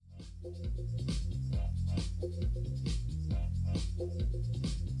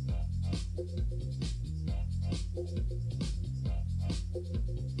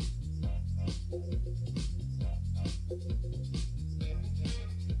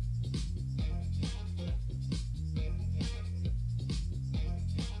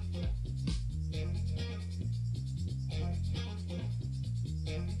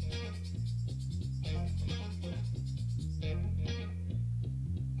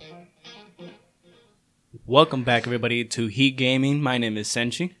Welcome back, everybody, to Heat Gaming. My name is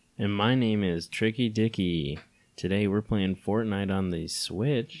Senshi. And my name is Tricky Dicky. Today we're playing Fortnite on the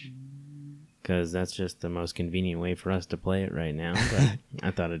Switch, because that's just the most convenient way for us to play it right now, but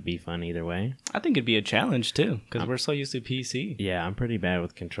I thought it'd be fun either way. I think it'd be a challenge, too, because we're so used to PC. Yeah, I'm pretty bad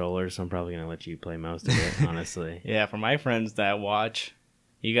with controllers, so I'm probably going to let you play most of it, honestly. Yeah, for my friends that watch,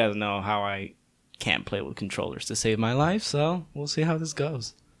 you guys know how I can't play with controllers to save my life, so we'll see how this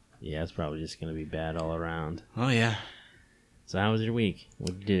goes. Yeah, it's probably just going to be bad all around. Oh, yeah. So how was your week?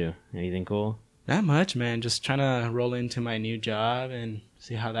 What'd you do? Anything cool? Not much, man. Just trying to roll into my new job and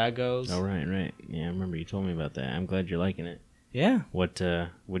see how that goes. Oh, right. Yeah, I remember you told me about that. I'm glad you're liking it. Yeah. Would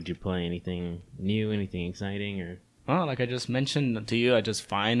you play? Anything new? Anything exciting? Or? Well, like I just mentioned to you, I just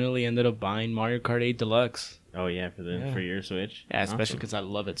finally ended up buying Mario Kart 8 Deluxe. Oh, yeah, for your Switch? Yeah, especially because I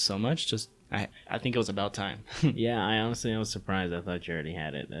love it so much. I think it was about time. Yeah, I was surprised. I thought you already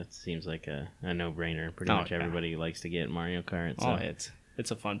had it. That seems like a no-brainer. Pretty much everybody likes to get Mario Kart. So. Oh,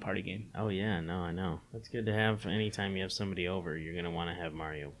 it's a fun party game. Oh, yeah, no, I know. That's good to have. Anytime you have somebody over, you're going to want to have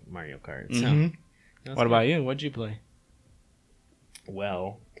Mario Kart. So, mm-hmm. What about you? What'd you play?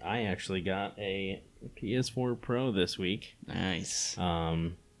 Well, I actually got a PS4 Pro this week. Nice.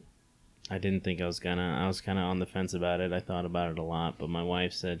 I didn't think I was kind of on the fence about it. I thought about it a lot, but my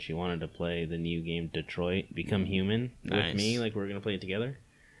wife said she wanted to play the new game Detroit Become Human with me, like we're going to play it together.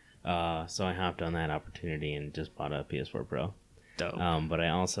 So I hopped on that opportunity and just bought a PS4 Pro. Dope. But I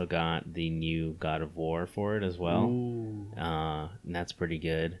also got the new God of War for it as well. Ooh. And that's pretty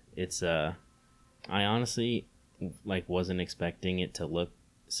good. It's I honestly wasn't expecting it to look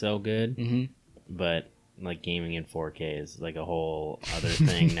so good, but like gaming in 4K is like a whole other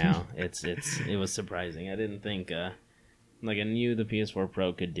thing now. It was surprising. I didn't think I knew the PS4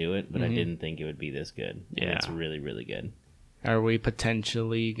 Pro could do it, but I didn't think it would be this good. Yeah, and it's really, really good. Are we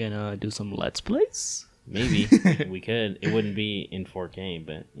potentially gonna do some Let's Plays? Maybe we could. It wouldn't be in 4K,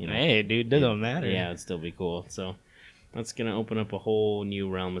 but hey, dude, doesn't matter. Yeah, it'd still be cool. So that's gonna open up a whole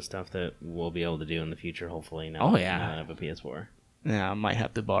new realm of stuff that we'll be able to do in the future. Hopefully, now that I have a PS4. Yeah, I might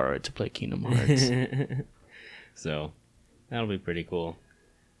have to borrow it to play Kingdom Hearts. So that'll be pretty cool.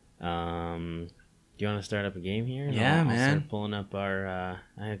 Do you want to start up a game here? Yeah, man. I'll start pulling up our.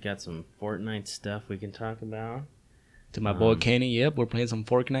 I've got some Fortnite stuff we can talk about. To my boy Kenny, yep, we're playing some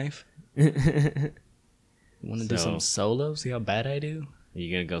Fork Knife. Want to do some solo? See how bad I do? Are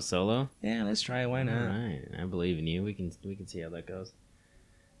you gonna go solo? Yeah, let's try it. Why not? All right, I believe in you. We can see how that goes.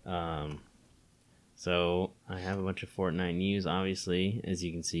 So I have a bunch of Fortnite news. Obviously, as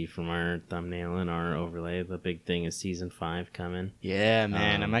you can see from our thumbnail and our overlay, the big thing is Season 5 coming. Yeah,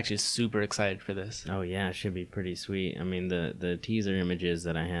 man, I'm actually super excited for this. Oh yeah, it should be pretty sweet. I mean, the teaser images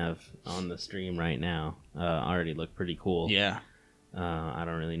that I have on the stream right now already look pretty cool. Yeah. I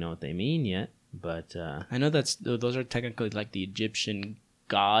don't really know what they mean yet, but I know those are technically like the Egyptian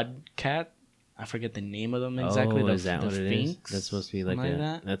god cat. I forget the name of them exactly. Oh, is that what it is? That's supposed to be like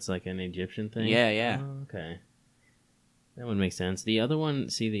that? That's like an Egyptian thing? Yeah. Oh, okay. That would make sense. The other one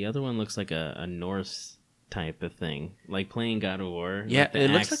looks like a Norse type of thing. Like playing God of War. Yeah, like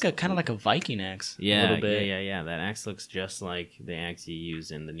it looks like a kind of like a Viking axe. Yeah, a little bit. Yeah. That axe looks just like the axe you use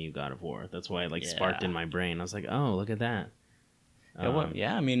in the new God of War. That's why it sparked in my brain. I was like, oh, look at that.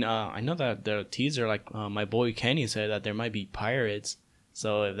 I mean, I know that the teaser, like my boy Kenny said that there might be pirates.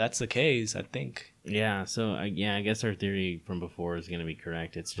 So if that's the case, I think. Yeah. So I guess our theory from before is going to be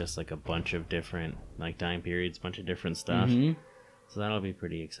correct. It's just like a bunch of different like time periods, bunch of different stuff. Mm-hmm. So that'll be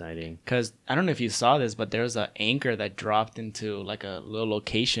pretty exciting. Because I don't know if you saw this, but there's an anchor that dropped into like a little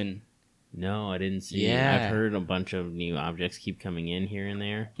location. No, I didn't see. Yeah. I've heard a bunch of new objects keep coming in here and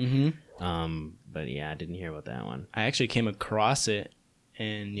there. Mm-hmm. But yeah, I didn't hear about that one. I actually came across it.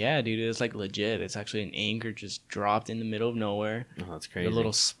 And yeah, dude, it's like legit. It's actually an anchor just dropped in the middle of nowhere. Oh, that's crazy. A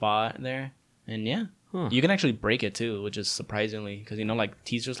little spot there. And yeah, you can actually break it too, which is surprisingly. Because, like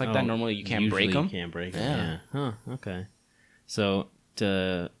teasers like that, normally you can't break them. You can't break them, yeah. Huh, okay. So,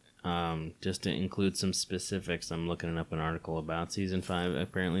 just to include some specifics, I'm looking up an article about Season 5.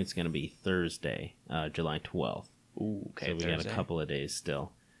 Apparently, it's going to be Thursday, July 12th. Ooh, okay. So we got a couple of days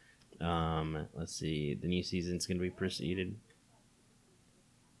still. Let's see. The new season's going to be preceded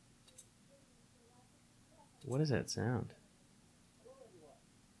What is that sound?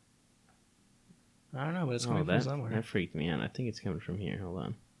 I don't know, but it's coming from somewhere. That freaked me out. I think it's coming from here. Hold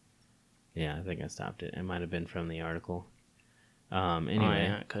on. Yeah, I think I stopped it. It might have been from the article. Anyway. Oh,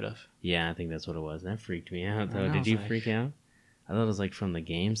 yeah, it could have. Yeah, I think that's what it was. That freaked me out, though. Know, Did you like... freak out? I thought it was like from the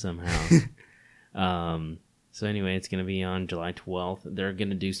game somehow. So anyway, it's going to be on July 12th. They're going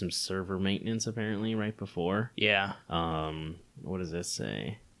to do some server maintenance apparently right before. Yeah. What does this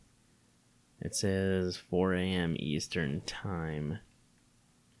say? It says 4 a.m. Eastern time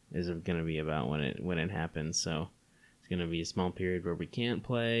is going to be about when it happens. So it's going to be a small period where we can't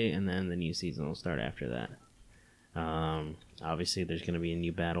play, and then the new season will start after that. Obviously, there's going to be a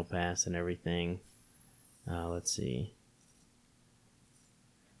new battle pass and everything. Let's see.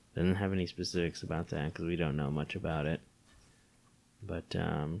 Doesn't have any specifics about that because we don't know much about it. But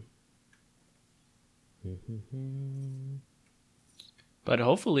but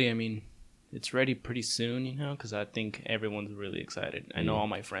hopefully, I mean, it's ready pretty soon, you know, because I think everyone's really excited. I know all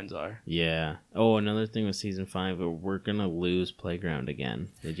my friends are. Yeah. Oh, another thing with Season 5, we're going to lose Playground again.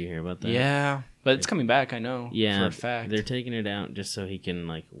 Did you hear about that? Yeah, but it's coming back, I know, for a fact. They're taking it out just so he can,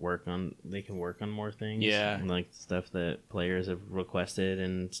 like, work on more things. Yeah. And, like, stuff that players have requested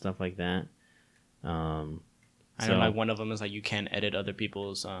and stuff like that. I know, like, one of them is, like, you can't edit other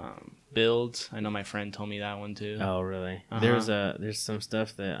people's builds. I know my friend told me that one, too. Oh, really? There's some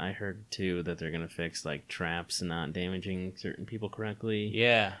stuff that I heard, too, that they're going to fix, like traps not damaging certain people correctly.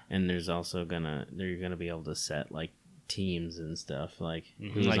 Yeah. And there's also they're going to be able to set, like, teams and stuff. Like,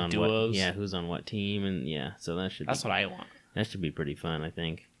 who's like on duos. who's on what team. And, yeah, so that's what I want. That should be pretty fun, I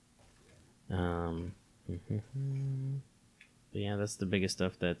think. But yeah, that's the biggest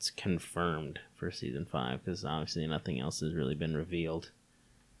stuff that's confirmed for Season 5, because obviously nothing else has really been revealed.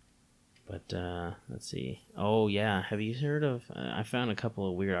 But, let's see. Oh, yeah, have you heard of... I found a couple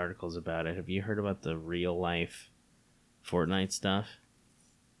of weird articles about it. Have you heard about the real-life Fortnite stuff?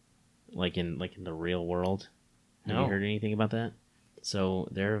 Like in the real world? Have you heard anything about that? So,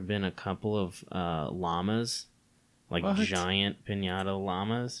 there have been a couple of llamas, like giant pinata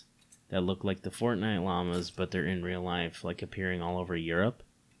llamas, that look like the Fortnite llamas, but they're in real life, like appearing all over Europe.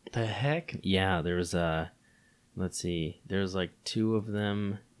 The heck? Yeah, there was let's see, there's like 2 of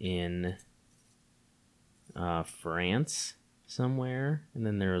them in France somewhere, and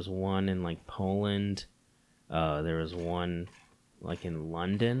then there was one in like Poland. There was one like in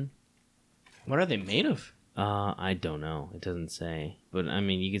London. What are they made of? I don't know. It doesn't say. But I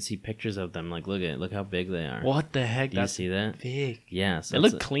mean, you can see pictures of them. Like, look how big they are. What the heck? Do you see that? Big. Yeah. So they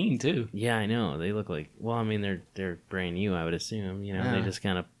look clean too. Yeah, I know. They look like. Well, I mean, they're brand new. I would assume. You know, they just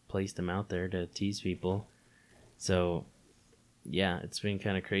kind of placed them out there to tease people. So, yeah, it's been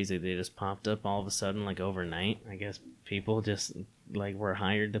kind of crazy. They just popped up all of a sudden, like overnight. I guess people just like were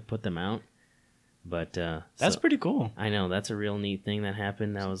hired to put them out. But that's pretty cool. I know, that's a real neat thing that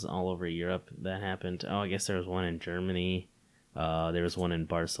happened. That was all over Europe. That happened. Oh, I guess there was one in Germany. There was one in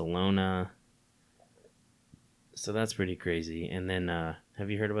Barcelona. So that's pretty crazy. And then, have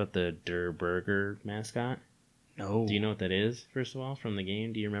you heard about the Der Burger mascot? No. Do you know what that is? First of all, from the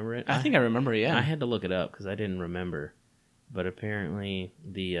game, do you remember it? I think I remember. Yeah. I had to look it up because I didn't remember. But apparently,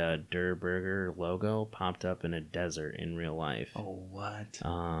 the Der Burger logo popped up in a desert in real life. Oh, what?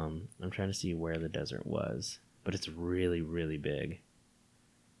 I'm trying to see where the desert was, but it's really, really big.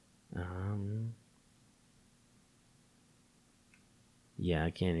 Yeah,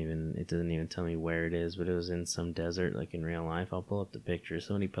 I can't even. It doesn't even tell me where it is, but it was in some desert, like in real life. I'll pull up the picture.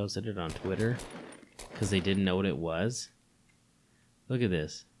 Somebody posted it on Twitter because they didn't know what it was. Look at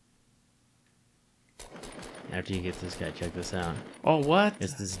this. After you get this guy, check this out. Oh, what?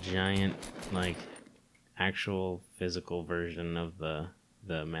 It's this giant, like, actual physical version of the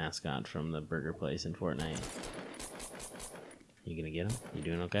mascot from the burger place in Fortnite. You gonna get him? You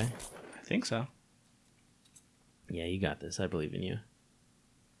doing okay? I think so. Yeah, you got this. I believe in you.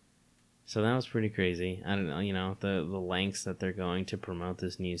 So that was pretty crazy. I don't know, you know, the lengths that they're going to promote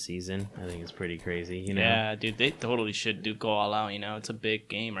this new season, I think it's pretty crazy, you know? Yeah, dude, they totally should go all out, you know? It's a big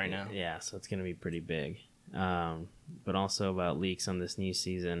game right now. Yeah, so it's gonna be pretty big. But also about leaks on this new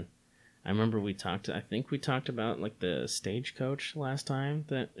season. I remember I think we talked about like the stagecoach last time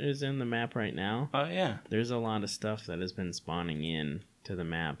that is in the map right now. Oh yeah. There's a lot of stuff that has been spawning in to the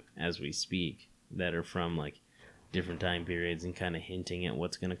map as we speak that are from like different time periods and kind of hinting at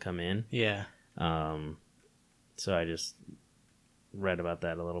what's going to come in. Yeah. So I just read about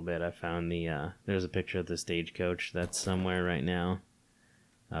that a little bit. I found there's a picture of the stagecoach that's somewhere right now.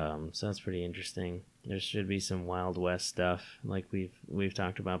 So that's pretty interesting. There should be some Wild West stuff like we've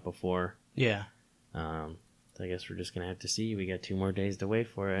talked about before. Yeah. So I guess we're just gonna have to see. We got 2 more days to wait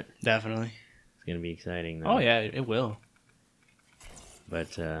for it. Definitely. It's gonna be exciting though. Oh yeah, it will.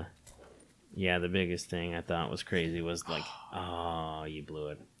 But yeah, the biggest thing I thought was crazy was like, oh, you blew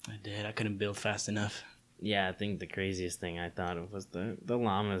it. I did. I couldn't build fast enough. Yeah, I think the craziest thing I thought of was the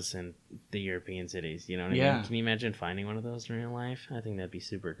llamas in the European cities. You know what I Yeah. mean? Can you imagine finding one of those in real life? I think that'd be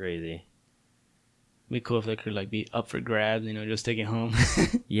super crazy. Be cool if they could like be up for grabs, just take it home.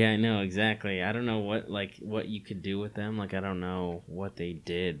 Yeah, I know, exactly. I don't know what you could do with them. Like, I don't know what they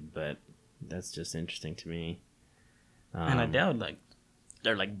did, but that's just interesting to me. And I doubt like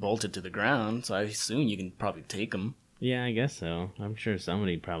they're like bolted to the ground, so I assume you can probably take them. Yeah, I guess so. I'm sure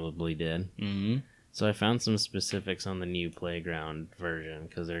somebody probably did. Mm-hmm. So I found some specifics on the new playground version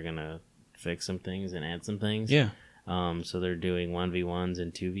because they're gonna fix some things and add some things. Yeah. So they're doing 1v1s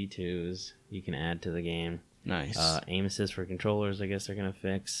and 2v2s. You can add to the game. Nice. Aim assist for controllers, I guess they're gonna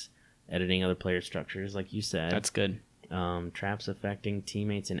fix. Editing other player structures, like you said. That's good. Traps affecting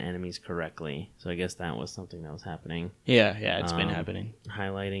teammates and enemies correctly. So I guess that was something that was happening. Yeah, it's been happening.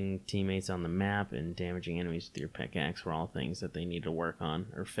 Highlighting teammates on the map and damaging enemies with your pickaxe were all things that they need to work on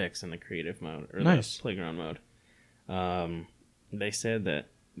or fix in the creative mode or Nice. the playground mode. They said that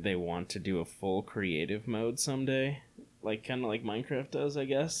they want to do a full creative mode someday, like kind of like Minecraft does, I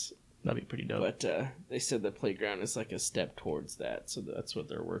guess. That'd be pretty dope. But they said the playground is like a step towards that, so that's what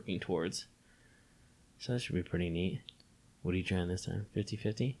they're working towards. So that should be pretty neat. What are you trying this time?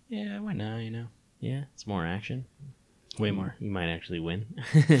 50-50? Yeah, why not, Yeah, it's more action. Way more. You might actually win.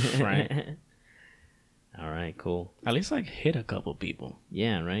 Right. All right, cool. At least like hit a couple people.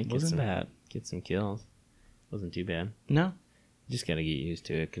 Yeah, right? Wasn't bad. Get some kills. Wasn't too bad. No. Just gotta get used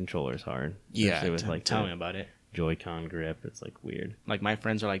to it. Controller's hard. Yeah, Especially with like tell the me about it. Joy-Con grip. It's like weird. Like my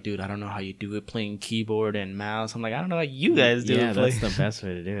friends are like, dude, I don't know how you do it playing keyboard and mouse. I'm like, I don't know how you guys do Yeah, it. that's the best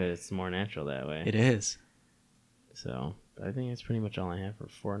way to do it. It's more natural that way. It is. So, I think that's pretty much all I have for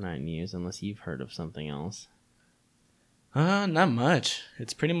Fortnite news, unless you've heard of something else. Not much.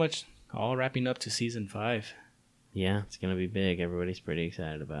 It's pretty much all wrapping up to season 5. Yeah, it's gonna be big. Everybody's pretty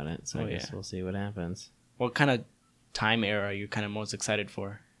excited about it. So I guess we'll see what happens. What kind of time era are you kind of most excited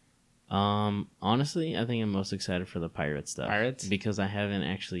for? Honestly, I think I'm most excited for the pirate stuff. Pirates? Because I haven't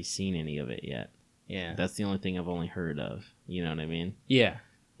actually seen any of it yet. Yeah. That's the only thing I've only heard of. You know what I mean? Yeah.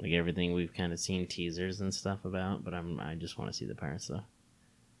 Like everything we've kind of seen teasers and stuff about, but I just want to see the pirate stuff.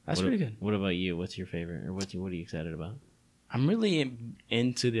 That's pretty good. What about you? What's your favorite, or what are you excited about? I'm really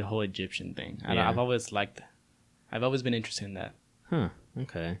into the whole Egyptian thing. Yeah. I've always been interested in that. Huh.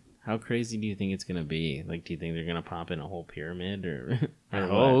 Okay. How crazy do you think it's gonna be? Like, do you think they're gonna pop in a whole pyramid, or I what?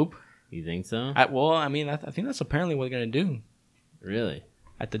 hope. You think so? I think that's apparently what they're gonna do. Really?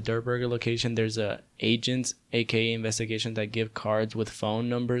 At the Durburger location, there's agents, aka investigations, that give cards with phone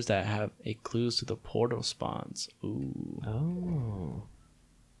numbers that have a clues to the portal spawns. Ooh. Oh.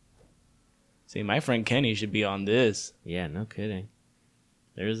 See, my friend Kenny should be on this. Yeah, no kidding.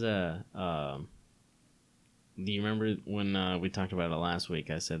 There's a do you remember when we talked about it last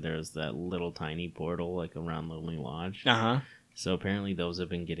week? I said there was that little tiny portal like around Lonely Lodge. Uh-huh. So apparently those have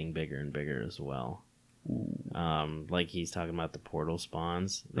been getting bigger and bigger as well. Like he's talking about the portal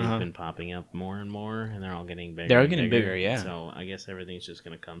spawns. They've been popping up more and more, and they're all getting bigger. They're getting bigger, yeah. So I guess everything's just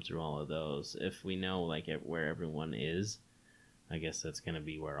gonna come through all of those. If we know like where everyone is, I guess that's gonna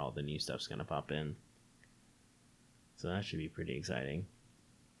be where all the new stuff's gonna pop in. So that should be pretty exciting.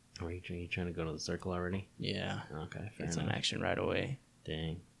 Are you trying to go to the circle already? Yeah. Okay, fair It's enough. an action right away.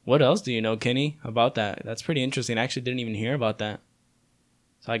 Dang. What else do you know, Kenny, about that? That's pretty interesting. I actually didn't even hear about that.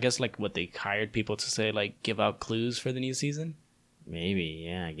 So I guess like what they hired people to say, like give out clues for the new season? Maybe,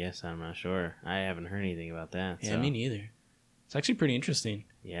 yeah, I guess. I'm not sure. I haven't heard anything about that. Yeah, so. me neither. It's actually pretty interesting.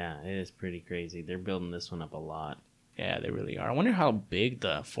 Yeah, it is pretty crazy. They're building this one up a lot. Yeah, they really are. I wonder how big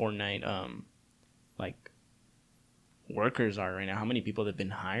the Fortnite like workers are right now. How many people they've been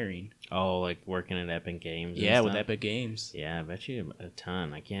hiring? Oh, like working at Epic Games. And Yeah, with stuff? Epic Games. Yeah, I bet you a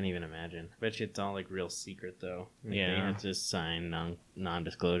ton. I can't even imagine. I bet you it's all like real secret though. Like, Yeah. they have to sign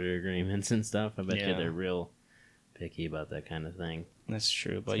non-disclosure agreements and stuff. I bet you Yeah. they're real picky about that kind of thing. That's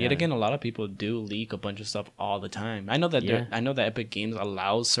true. But Yeah. yet again, a lot of people do leak a bunch of stuff all the time. I know that I know that Epic Games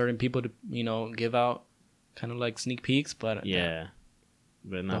allows certain people to, give out kind of like sneak peeks, but Yeah,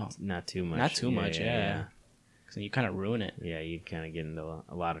 but not too much. not too much. Yeah. So you kind of ruin it. Yeah, you'd kind of get into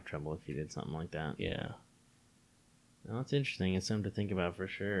a lot of trouble if you did something like that. Yeah. Well, it's interesting. It's something to think about for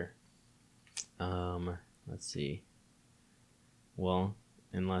sure. Let's see. Well,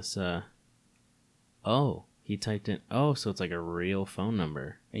 unless oh, he typed in so it's like a real phone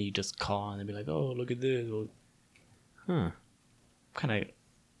number. And you just call and they'll be like, "Oh, look at this." Well, Huh. kind of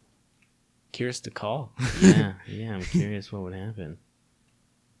curious to call. Yeah, I'm curious what would happen.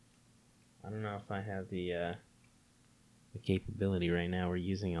 I don't know if I have the capability right now. We're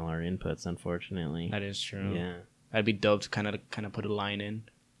using all our inputs, unfortunately. That is true. Yeah. That'd be dope to kind of put a line in.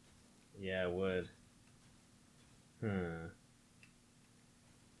 Yeah, it would.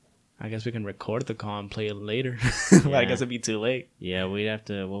 I guess we can record the call and play it later. But Yeah. I guess it'd be too late. Yeah, we'd have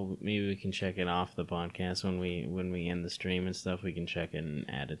to. Well, maybe we can check it off the podcast when we end the stream and stuff. We can check it and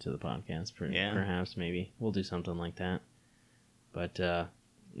add it to the podcast. Perhaps, maybe we'll do something like that. But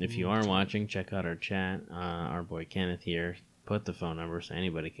if you are watching, check out our chat. Our boy Kenneth here put the phone number so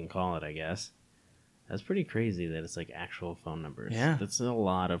anybody can call it. I guess that's pretty crazy that it's like actual phone numbers. Yeah, that's a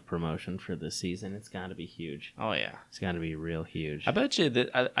lot of promotion for this season. It's got to be huge. Oh yeah, it's got to be real huge. I bet you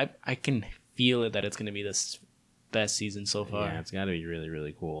that I can feel it that it's gonna be the best season so far. Yeah, it's got to be really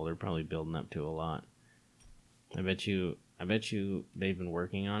really cool. They're probably building up to a lot. I bet you they've been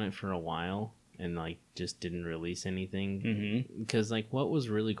working on it for a while and like just didn't release anything because like what was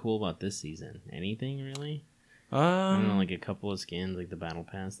really cool about this season? Anything really? I don't know, like a couple of skins, like the battle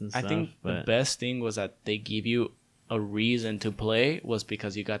pass and stuff. I think the best thing was that they give you a reason to play was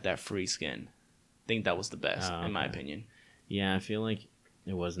because you got that free skin. I think that was the best in my opinion. Yeah, I feel like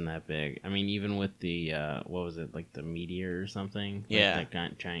it wasn't that big. I mean, even with the what was it, like the meteor or something? Yeah, like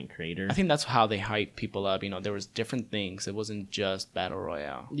that giant crater. I think that's how they hype people up. You know, there was different things. It wasn't just battle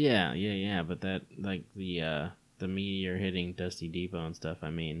royale. Yeah. But that like the meteor hitting Dusty Depot and stuff. I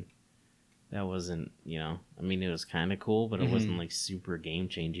mean, that wasn't, you know, I mean, it was kind of cool, but it wasn't like super game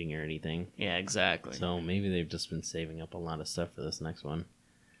changing or anything. Yeah, exactly. So maybe they've just been saving up a lot of stuff for this next one.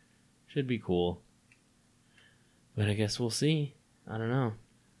 Should be cool. But I guess we'll see. I don't know.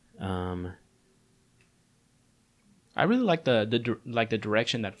 I really like the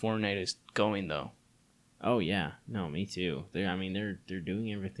direction that Fortnite is going, though. Oh yeah, no, me too. They're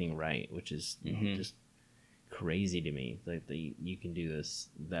doing everything right, which is just crazy to me. Like you can do this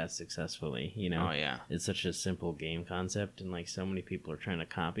that successfully, you know. Oh yeah, it's such a simple game concept, and like so many people are trying to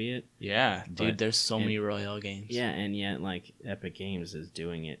copy it. Yeah, dude, there's so many Royale games. Yeah, and yet like Epic Games is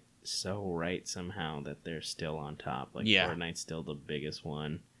doing it so right somehow that they're still on top. Like Fortnite's still the biggest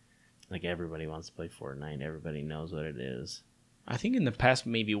one. Like everybody wants to play Fortnite. Everybody knows what it is. I think in the past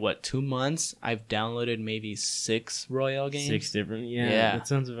maybe 2 months I've downloaded maybe 6 Royale games. 6 different, yeah. That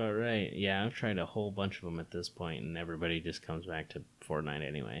sounds about right. Yeah, I've tried a whole bunch of them at this point, and everybody just comes back to Fortnite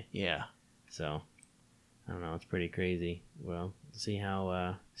anyway. Yeah. So I don't know. It's pretty crazy. Well, see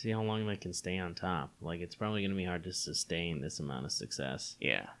how long they can stay on top. Like it's probably gonna be hard to sustain this amount of success.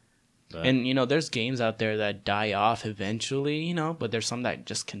 Yeah. But, and, you know, there's games out there that die off eventually, you know, but there's some that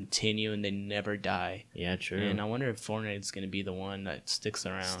just continue and they never die. Yeah, true. And I wonder if Fortnite's going to be the one that sticks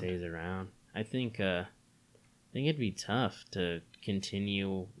around. Stays around. I think it'd be tough to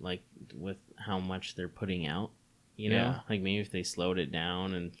continue, like, with how much they're putting out, you know? Yeah. Like, maybe if they slowed it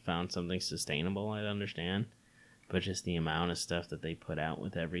down and found something sustainable, I'd understand. But just the amount of stuff that they put out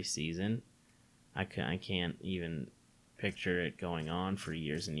with every season, I can't even picture it going on for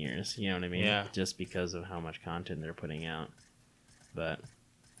years and years, you know what I mean? Yeah. Just because of how much content they're putting out. But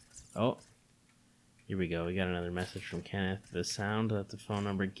here we go. We got another message from Kenneth. The sound that the phone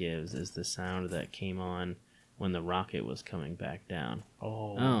number gives is the sound that came on when the rocket was coming back down.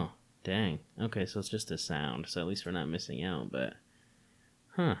 Oh, dang. Okay, so it's just a sound, so at least we're not missing out. But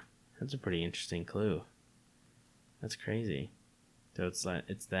that's a pretty interesting clue. That's crazy. So it's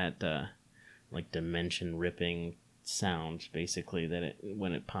that like dimension ripping sound, basically, that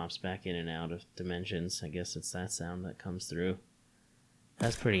when it pops back in and out of dimensions, I guess it's that sound that comes through.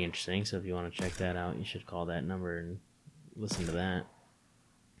 That's pretty interesting. So if you want to check that out, you should call that number and listen to that.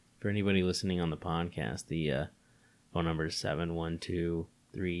 For anybody listening on the podcast, the phone number is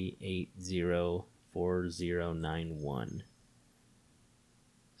 712-380-4091.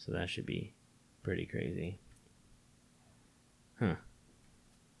 So that should be pretty crazy. Well,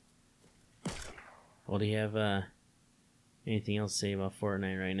 do you have anything else to say about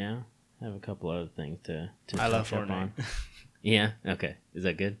Fortnite right now? I have a couple other things to I love touch up Fortnite. on. Yeah? Okay. Is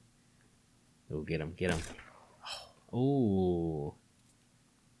that good? Oh, get him. Oh.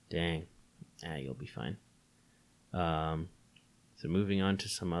 Dang. You'll be fine. So moving on to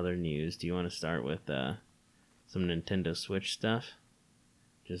some other news. Do you want to start with some Nintendo Switch stuff?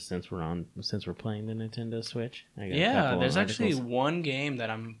 Just since we're playing the Nintendo Switch. Yeah, there's actually one game that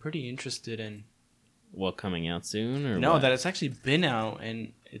I'm pretty interested in. What, coming out soon or no? what? That it's actually been out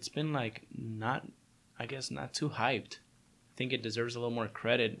and it's been like not too hyped. I think it deserves a little more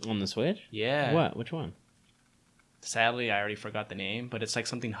credit on the Switch. Yeah. What? Which one? Sadly, I already forgot the name, but it's like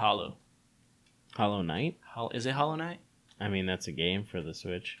something Hollow. Hollow Knight? Is it Hollow Knight? I mean, that's a game for the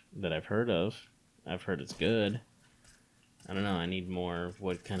Switch that I've heard of. I've heard it's good. I don't know. I need more.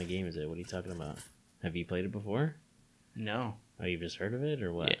 What kind of game is it? What are you talking about? Have you played it before? No. Oh, you've just heard of it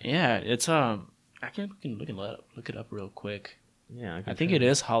or what? Yeah, it's I can look it up real quick. Yeah, I think it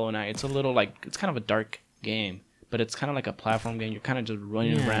is Hollow Knight. It's a little like it's kind of a dark game, but it's kind of like a platform game. You're kind of just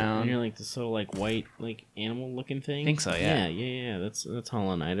running around. And you're like this little like white like animal looking thing. I think so. Yeah. Yeah. That's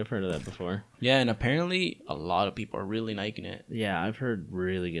Hollow Knight. I've heard of that before. Yeah, and apparently a lot of people are really liking it. Yeah, I've heard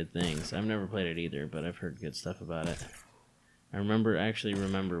really good things. I've never played it either, but I've heard good stuff about it. I actually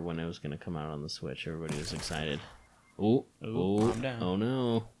remember when it was going to come out on the Switch. Everybody was excited. Oh, calm down. Oh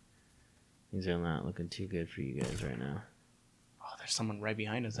no. Things are not looking too good for you guys right now. Oh, there's someone right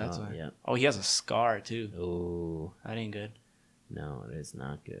behind us. That's why. Yeah. Oh, he has a scar too. Oh. That ain't good. No, it is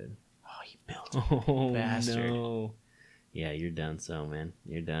not good. Oh, he built. Oh, bastard. no. Yeah, you're done, man.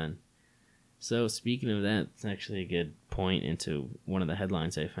 You're done. So, speaking of that, it's actually a good point into one of the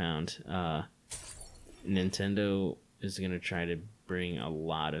headlines I found. Nintendo is going to try to bring a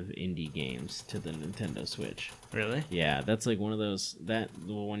lot of indie games to the Nintendo Switch. Really? Yeah, that's like one of those. The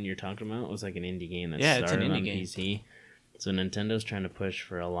one you're talking about was like an indie game that it's an started indie on game. PC. So Nintendo's trying to push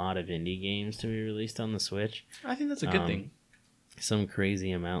for a lot of indie games to be released on the Switch. I think that's a good thing. Some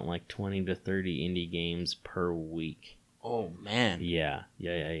crazy amount, like 20 to 30 indie games per week. Oh, man. Yeah.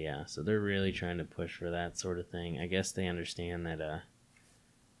 So they're really trying to push for that sort of thing. I guess they understand that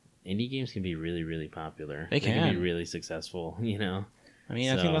indie games can be really, really popular. They can be really successful, you know? I mean,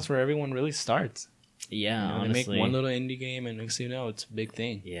 I think that's where everyone really starts. Yeah, honestly. They make one little indie game, and next thing you know, it's a big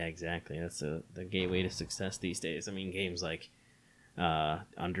thing. Yeah, exactly. That's the gateway to success these days. I mean, games like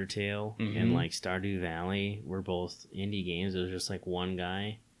Undertale and like Stardew Valley were both indie games. It was just like one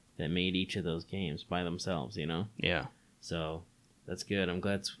guy that made each of those games by themselves, you know? Yeah. So that's good. I'm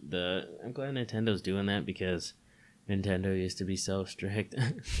glad Nintendo's doing that because Nintendo used to be so strict.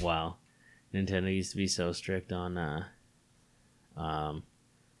 Wow. Nintendo used to be so strict on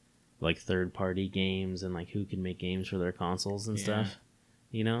like third party games and like who can make games for their consoles and stuff.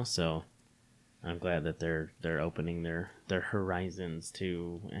 You know? So I'm glad that they're opening their horizons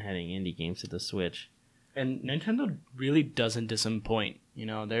to adding indie games to the Switch. And Nintendo really doesn't disappoint. You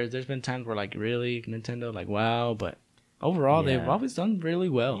know, there's been times where like really Nintendo like wow, but overall they've always done really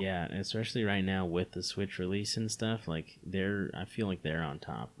well. Yeah, especially right now with the Switch release and stuff, like I feel like they're on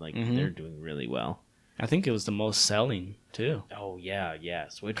top. Like they're doing really well. I think it was the most selling too. Oh yeah.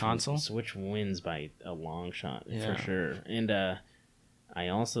 Switch wins by a long shot for sure. And I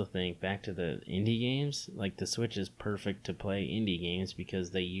also think back to the indie games, like the Switch is perfect to play indie games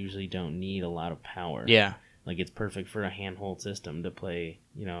because they usually don't need a lot of power. Yeah. Like it's perfect for a handheld system to play,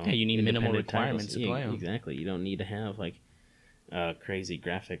 you know. Yeah, you need minimal requirements to play them. Exactly. You don't need to have like crazy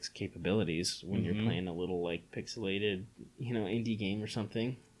graphics capabilities when you're playing a little like pixelated, you know, indie game or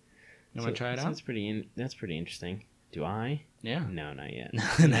something. You want to try it out? That's pretty interesting. Do I? Yeah. No, not yet.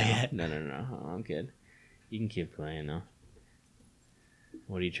 Not yet. No. I'm good. You can keep playing though.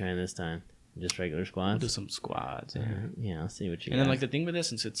 What are you trying this time? Just regular squads? We'll do some squads. Yeah, I'll see what you got. And then like the thing with this,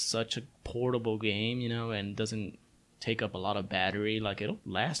 since it's such a portable game, you know, and doesn't take up a lot of battery, like it'll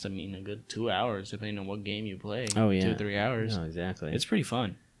last, I mean, a good 2 hours depending on what game you play. Oh yeah. 2 or 3 hours. No, exactly. It's pretty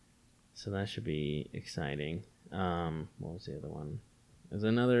fun. So that should be exciting. What was the other one?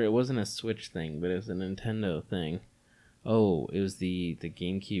 It wasn't a Switch thing, but it was a Nintendo thing. Oh, it was the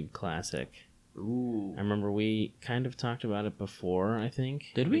GameCube Classic. Ooh. I remember we kind of talked about it before, I think.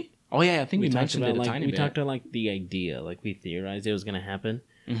 Did we? Oh yeah, I think we mentioned it a tiny bit. We talked about like the idea, like we theorized it was going to happen.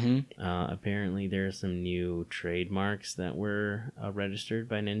 Apparently there are some new trademarks that were registered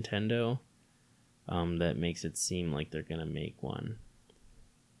by Nintendo that makes it seem like they're going to make one.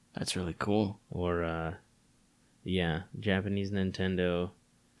 That's really cool. Or Japanese Nintendo.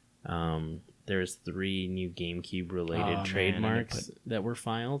 There's 3 new GameCube related trademarks that were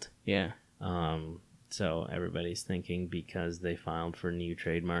filed. Yeah. So everybody's thinking because they filed for new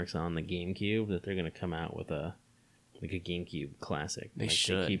trademarks on the GameCube that they're going to come out with a GameCube Classic. They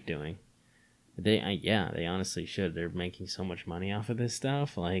should. They keep doing. They honestly should. They're making so much money off of this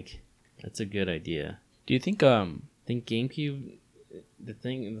stuff. Like, that's a good idea. Do you think I think GameCube, the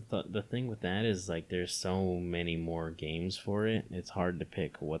thing with that is like there's so many more games for it. It's hard to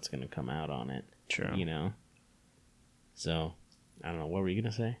pick what's going to come out on it. True. You know. So, I don't know. What were you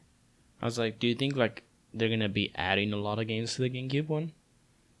going to say? I was like, do you think like they're gonna be adding a lot of games to the GameCube one?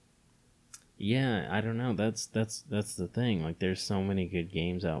 Yeah, I don't know. That's the thing. Like, there's so many good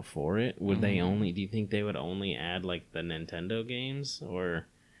games out for it. Would they only? Do you think they would only add like the Nintendo games, or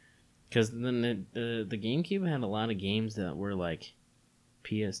because the GameCube had a lot of games that were like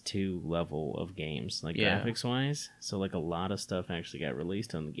PS2 level of games, like graphics wise. So like a lot of stuff actually got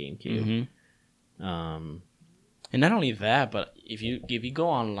released on the GameCube. And not only that, but if you go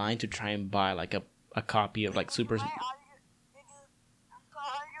online to try and buy like a copy of like Super. Are your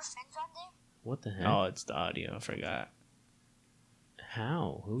friends on there? What the heck? Oh, it's the audio. I forgot.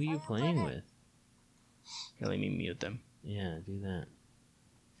 How? Who are you playing with? Here, let me mute them. Yeah, do that.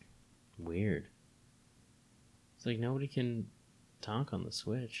 Weird. It's like nobody can talk on the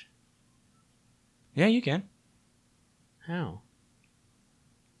Switch. Yeah, you can. How?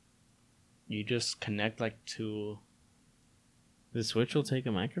 You just connect like to. The Switch will take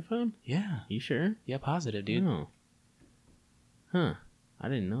a microphone? Yeah. You sure? Yeah, positive, dude. Oh. Huh. I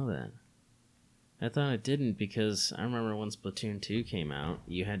didn't know that. I thought it didn't because I remember when Splatoon 2 came out,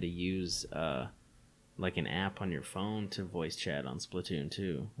 you had to use like an app on your phone to voice chat on Splatoon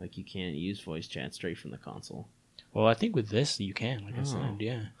 2. Like you can't use voice chat straight from the console. Well, I think with this you can, like I Oh. said,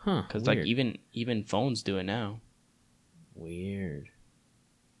 yeah. Huh. Because like even phones do it now. Weird.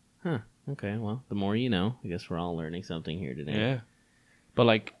 Huh. Okay, well, the more you know. I guess we're all learning something here today. Yeah. But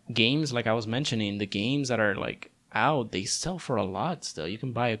like games, like I was mentioning, the games that are like out, they sell for a lot still. You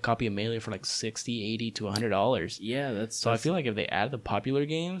can buy a copy of Melee for like $60, $80 to $100. Yeah, that's So I feel like if they add the popular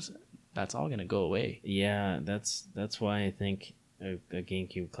games, that's all gonna go away. Yeah, that's why I think a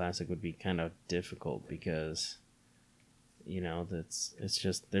GameCube Classic would be kind of difficult because, you know, it's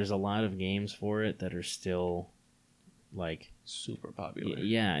just there's a lot of games for it that are still like Super popular.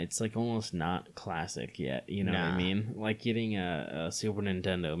 yeah, it's like almost not classic yet. You know what I Nah. mean? Like getting a Super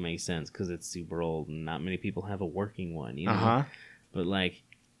Nintendo makes sense because it's super old and not many people have a working one. You know, Uh-huh. but like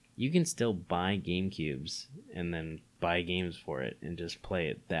you can still buy GameCubes and then buy games for it and just play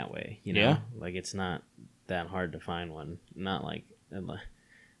it that way. You know, Yeah. like it's not that hard to find one. Not like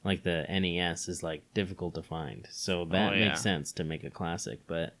the NES is like difficult to find. So that Oh, yeah. makes sense to make a classic.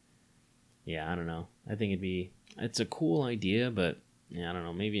 But yeah, I don't know. I think it's a cool idea, but yeah, I don't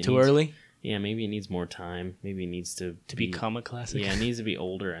know. Maybe Too early Yeah, maybe it needs more time. Maybe it needs to become a classic. Yeah, it needs to be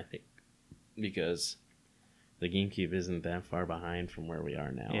older. I think because the GameCube isn't that far behind from where we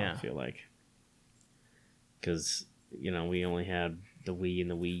are now. Yeah. I feel like because we only had the Wii and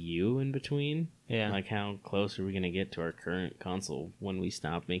the Wii U in between. Yeah. Like, how close are we gonna get to our current console when we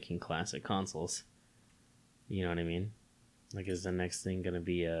stop making classic consoles? You know what I mean? Like, is the next thing gonna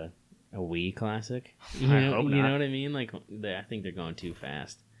be a Wii classic? I hope You not. know what I mean? Like, I think they're going too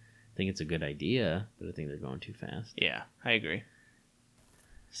fast. I think it's a good idea, but I think they're going too fast. Yeah, I agree.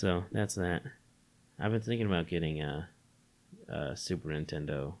 So that's that. I've been thinking about getting a Super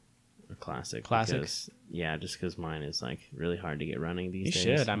Nintendo Classic. Classics? Yeah, just because mine is like really hard to get running these You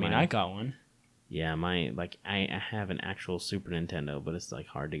days. should. I mean, I got one. Yeah, I have an actual Super Nintendo, but it's like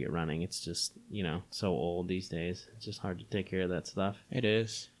hard to get running. It's just so old these days. It's just hard to take care of that stuff. It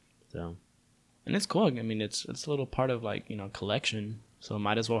is. So And it's cool. I mean, it's a little part of like, collection. So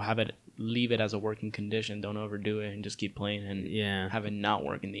might as well leave it as a working condition. Don't overdo it and just keep playing and yeah, have it not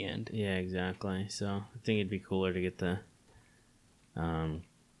work in the end. yeah, exactly. So I think it'd be cooler to get the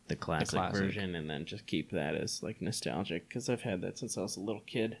classic version and then just keep that as like nostalgic because I've had that since I was a little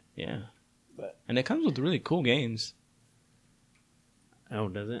kid. Yeah. But And it comes with really cool games. oh,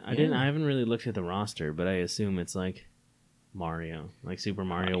 does it? Yeah. I haven't really looked at the roster, but I assume it's like Mario, like Super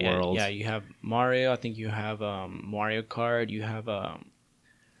Mario Yeah, World. Yeah, you have Mario. I think you have Mario Kart. You have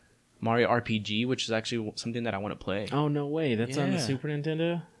Mario RPG, which is actually something that I want to play. Oh no way! That's on the Yeah. Super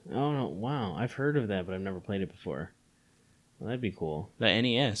Nintendo. Oh no! Wow, I've heard of that, but I've never played it before. Well, that'd be cool. The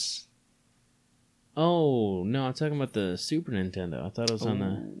NES. Oh no! I'm talking about the Super Nintendo. I thought it was on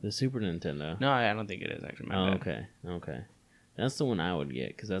Ooh. the Super Nintendo. No, I don't think it is actually. My bad. Okay. That's the one I would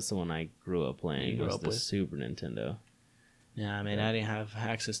get because that's the one I grew up playing. You grew was up the with? Super Nintendo. Yeah, I mean, Yeah. I didn't have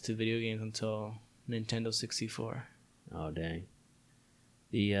access to video games until Nintendo 64. Oh dang.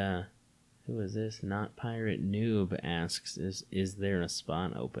 The who is this? Not Pirate Noob asks, is there a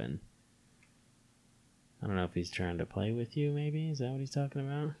spot open? I don't know if he's trying to play with you. Maybe is that what he's talking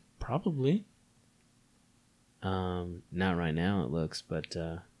about? Probably. Not right now. It looks, but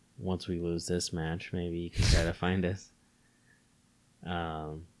once we lose this match, maybe you can try to find us. What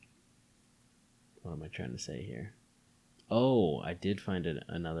am I trying to say here? Oh, I did find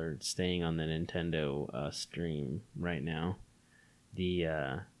another staying on the Nintendo stream right now.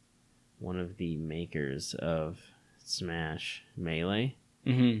 The one of the makers of Smash Melee,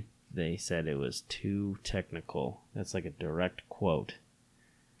 Mm-hmm. they said it was too technical. That's like a direct quote.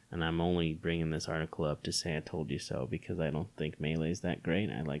 And I'm only bringing this article up to say I told you so because I don't think Melee's that great.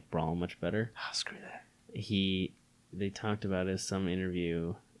 I like Brawl much better. Ah, screw that. They talked about it in some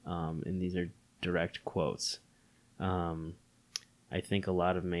interview, and these are direct quotes. I think a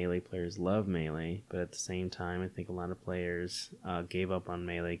lot of Melee players love Melee, but at the same time, I think a lot of players gave up on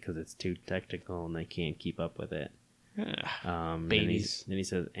Melee because it's too technical and they can't keep up with it. Babies. Then he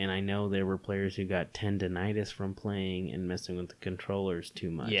says, and I know there were players who got tendinitis from playing and messing with the controllers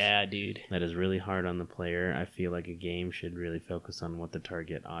too much. Yeah, dude. That is really hard on the player. I feel like a game should really focus on what the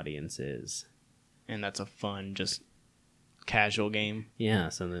target audience is. And that's a fun, just casual game. Yeah,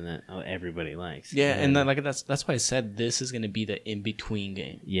 something that everybody likes. Yeah, and then, like that's why I said this is gonna be the in between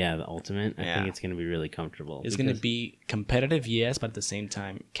game. Yeah, the ultimate. I think it's gonna be really comfortable. It's gonna be competitive, yes, but at the same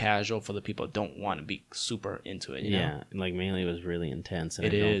time casual for the people that don't want to be super into it. You know? Like Melee was really intense, and I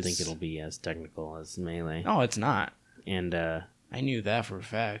don't think it'll be as technical as Melee. No, it's not. And I knew that for a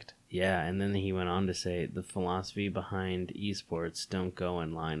fact. Yeah, and then he went on to say the philosophy behind esports don't go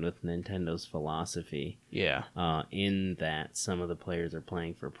in line with Nintendo's philosophy. Yeah. In that some of the players are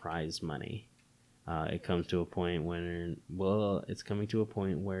playing for prize money. It comes to a point it's coming to a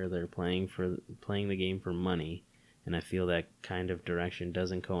point where they're playing the game for money, and I feel that kind of direction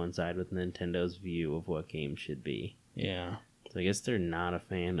doesn't coincide with Nintendo's view of what games should be. Yeah. So I guess they're not a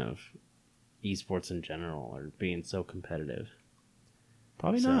fan of esports in general or being so competitive.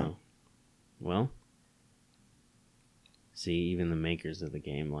 Probably not. Well, see, even the makers of the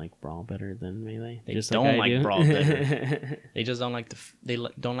game like Brawl better than Melee. They just don't like Brawl better. They just don't like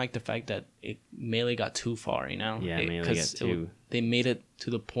don't like the fact that Melee got too far. You know? Yeah, Melee got too. They made it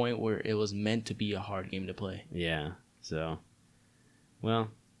to the point where it was meant to be a hard game to play. Yeah. So, well,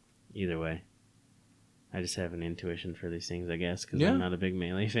 either way, I just have an intuition for these things, I guess, because I'm not a big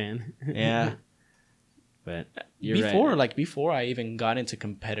Melee fan. Yeah. But before I even got into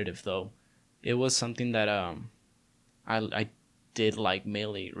competitive, though, it was something that I did like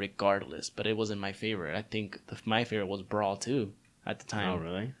Melee regardless, but it wasn't my favorite. I think my favorite was Brawl too at the time. Oh,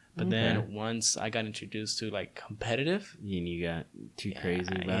 really? But then once I got introduced to like competitive, and you got too crazy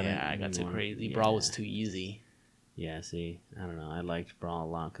about it. Yeah, I got too crazy. Yeah. Brawl was too easy. Yeah, see, I don't know. I liked Brawl a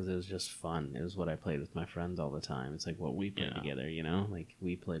lot because it was just fun. It was what I played with my friends all the time. It's like what we played together, you know? Like,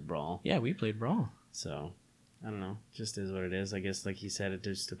 we played Brawl. Yeah, we played Brawl. So, I don't know. Just is what it is. I guess, like you said, it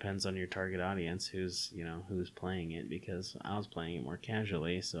just depends on your target audience who's playing it, because I was playing it more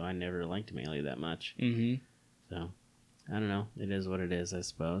casually, so I never liked Melee that much. Mm-hmm. So, I don't know. It is what it is, I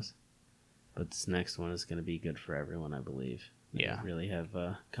suppose. But this next one is going to be good for everyone, I believe. I really have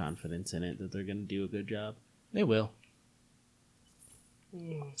confidence in it that they're going to do a good job. They will.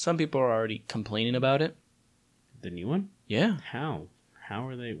 Some people are already complaining about it. The new one? Yeah. How? How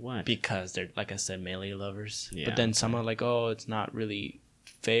are they what? Because they're, like I said, Melee lovers. Yeah, but then some are like, oh, it's not really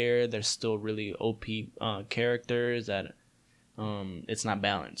fair. There's still really OP characters that it's not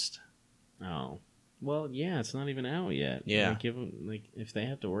balanced. Oh. Well, yeah, it's not even out yet. Yeah. Like, give them, if they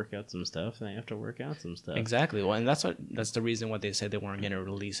have to work out some stuff, they have to work out some stuff. Exactly. Well, and that's the reason why they said they weren't going to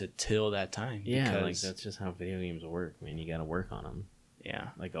release it till that time. Yeah, because that's just how video games work, man. You got to work on them. Yeah.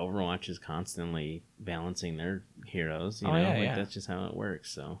 Like, Overwatch is constantly balancing their heroes. You know? That's just how it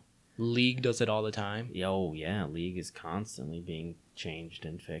works, so. League does it all the time. Oh, yeah. League is constantly being changed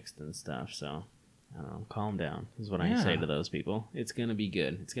and fixed and stuff, so. I don't know. Calm down is what I say to those people. It's going to be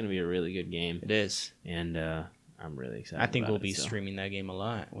good. It's going to be a really good game. It is. And I'm really excited. I think we'll be streaming that game a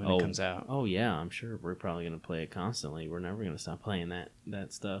lot when it comes out. Oh, yeah. I'm sure we're probably going to play it constantly. We're never going to stop playing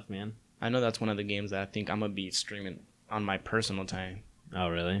that stuff, man. I know that's one of the games that I think I'm going to be streaming on my personal time. Oh,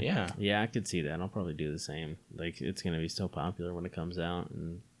 really? Yeah. Yeah, I could see that. I'll probably do the same. Like, it's going to be so popular when it comes out,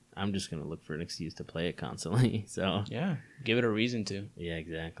 and I'm just going to look for an excuse to play it constantly. So yeah, give it a reason to. Yeah,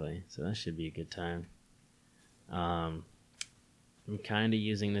 exactly. So that should be a good time. I'm kind of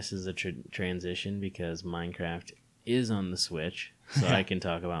using this as a transition because Minecraft is on the Switch, so I can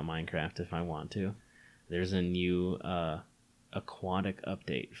talk about Minecraft if I want to. There's a new aquatic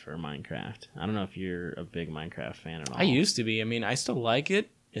update for Minecraft. I don't know if you're a big Minecraft fan at all. I used to be. I mean, I still like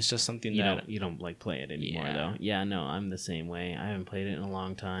it. It's just something you don't like play it anymore though. Yeah, no, I'm the same way. I haven't played it in a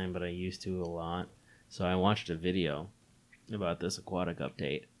long time, but I used to a lot. So I watched a video about this aquatic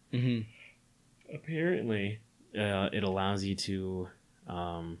update. Mm-hmm. Apparently, it allows you to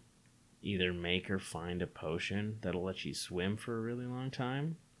either make or find a potion that'll let you swim for a really long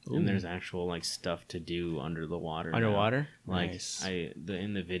time. Ooh. And there's actual like stuff to do under the water. Underwater? Like nice.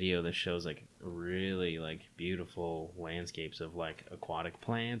 In the video that shows like really like beautiful landscapes of like aquatic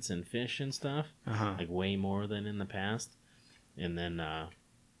plants and fish and stuff. Like way more than in the past. And then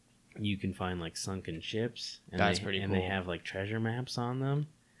you can find like sunken ships. And that's pretty cool. And they have like treasure maps on them.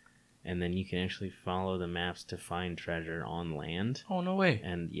 And then you can actually follow the maps to find treasure on land. Oh, no way.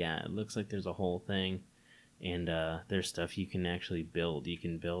 And yeah, it looks like there's a whole thing. And there's stuff you can actually build. You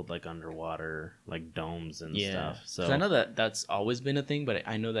can build like underwater, like domes and stuff. So I know that that's always been a thing, but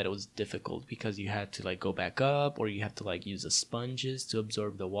I know that it was difficult because you had to like go back up, or you have to like use the sponges to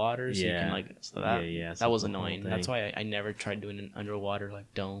absorb the water. So you can like that was annoying. That's why I never tried doing an underwater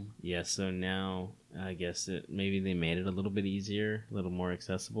like dome. Yeah. So now I guess maybe they made it a little bit easier, a little more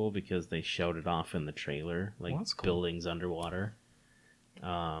accessible because they showed it off in the trailer, like cool. Buildings underwater.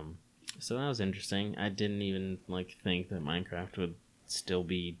 So that was interesting. I didn't even like think that Minecraft would still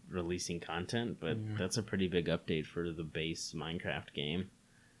be releasing content, but that's a pretty big update for the base Minecraft game.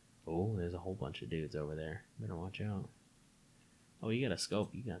 Oh, there's a whole bunch of dudes over there. Better watch out. Oh, you got a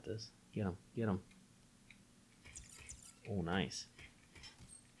scope. You got this. Get him. Get him. Oh, nice.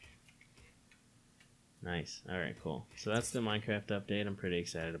 Nice. All right, cool. So that's the Minecraft update. I'm pretty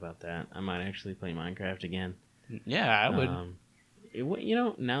excited about that. I might actually play Minecraft again. Yeah, I would.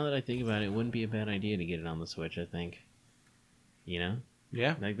 Now that I think about it, it wouldn't be a bad idea to get it on the Switch, I think. You know?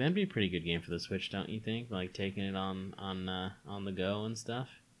 Yeah. Like, that'd be a pretty good game for the Switch, don't you think? Like, taking it on the go and stuff.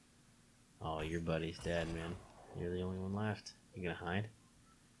 Oh, your buddy's dead, man. You're the only one left. You gonna hide?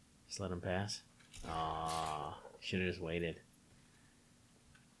 Just let him pass? Aw, should've just waited.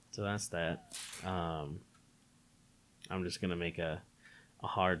 So that's that. I'm just gonna make a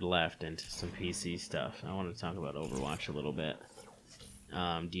hard left into some PC stuff. I want to talk about Overwatch a little bit.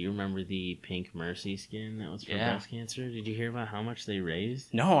 Do you remember the Pink Mercy skin that was for breast cancer? Did you hear about how much they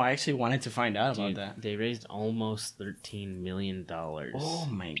raised? No, I actually wanted to find out about that. They raised almost $13 million. Oh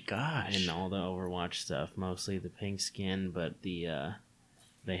my gosh. And all the Overwatch stuff. Mostly the pink skin, but they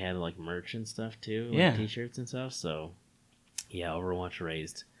had like merch and stuff too. Like t-shirts and stuff. So, yeah, Overwatch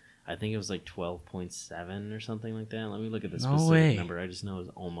raised, I think it was like 12.7 or something like that. Let me look at the specific number. I just know it was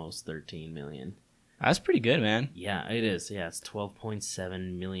almost 13 million. That's pretty good, man. Yeah, it is. Yeah, it's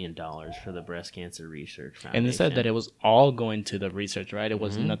 $12.7 million for the Breast Cancer Research Foundation. And they said that it was all going to the research, right? It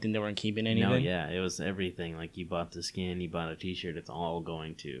was nothing, they weren't keeping anything? No, yeah, it was everything. Like, you bought the skin, you bought a t-shirt, it's all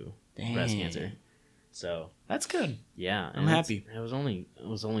going to breast cancer. So that's good. Yeah. I'm happy. It was only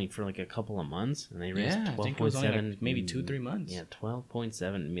for like a couple of months, and they raised I think it was only like maybe 2-3 months. Yeah,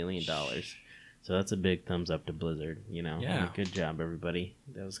 $12.7 million. So that's a big thumbs up to Blizzard, you know? Yeah. Good job, everybody.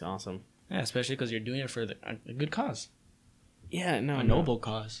 That was awesome. Yeah, especially because you're doing it for a good cause. Yeah, a noble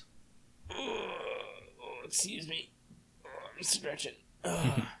cause. Excuse me. I'm stretching.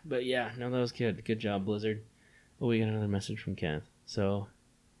 But yeah, no, that was good. Good job, Blizzard. Oh, we got another message from Kenneth. So,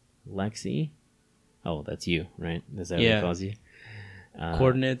 Lexi. Oh, that's you, right? Is that what it calls you?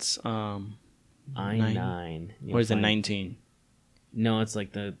 Coordinates, I-9. Or is it 19? No, it's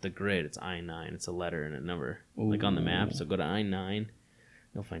like the grid. It's I-9. It's a letter and a number. Ooh. Like on the map. So go to I-9.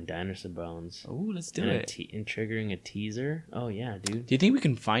 You'll find dinosaur bones. Oh, let's do it. And triggering a teaser. Oh, yeah, dude. Do you think we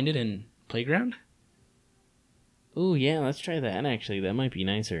can find it in Playground? Oh, yeah, let's try that, actually. That might be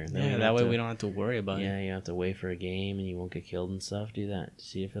nicer. That way we don't have to worry about it. Yeah, you have to wait for a game and you won't get killed and stuff. Do that.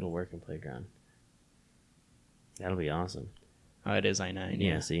 See if it'll work in Playground. That'll be awesome. Oh, it is I-9.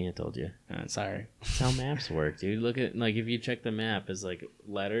 Yeah, see, I told you. Sorry. That's how maps work, dude. Look at, like, if you check the map, it's like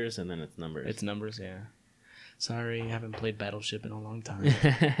letters and then it's numbers. It's numbers, yeah. Sorry, I haven't played Battleship in a long time.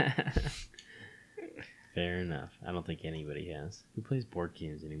 Fair enough. I don't think anybody has. Who plays board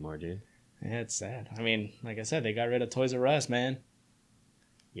games anymore, dude? Yeah, it's sad. I mean, like I said, they got rid of Toys R Us, man.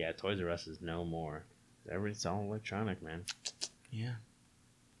 Yeah, Toys R Us is no more. It's all electronic, man. Yeah.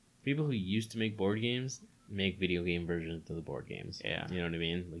 People who used to make board games make video game versions of the board games. Yeah. You know what I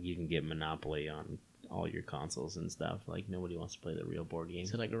mean? Like, you can get Monopoly on all your consoles and stuff. Like, nobody wants to play the real board game.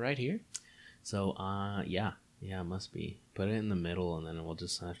 Is it, like, right here? So, yeah. Yeah, it must be. Put it in the middle, and then we'll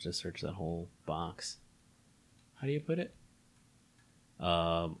just have to search that whole box. How do you put it?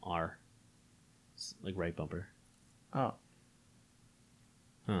 R. It's like right bumper. Oh.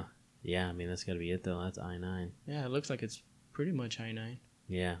 Huh. Yeah, I mean, that's gotta be it, though. That's I-9. Yeah, it looks like it's pretty much I-9.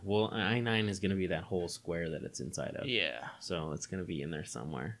 Yeah, well, I-9 is gonna be that whole square that it's inside of. Yeah. So it's gonna be in there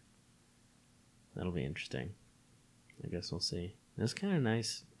somewhere. That'll be interesting. I guess we'll see. It's kind of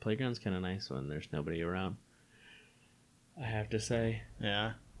nice. Playground's kind of nice when there's nobody around, I have to say.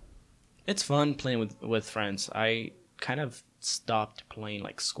 Yeah. It's fun playing with friends. I kind of stopped playing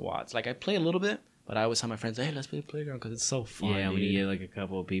like squads. Like I play a little bit, but I always tell my friends, "Hey, let's play Playground because it's so fun." Yeah, when you get like a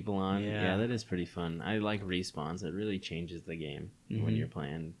couple of people on. Yeah, that is pretty fun. I like respawns. It really changes the game when you're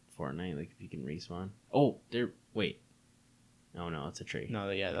playing Fortnite. Like if you can respawn. Oh, wait. Oh no, it's a tree. No,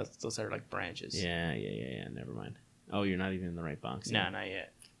 yeah, those are like branches. Yeah. Never mind. Oh, you're not even in the right box yet. Nah, not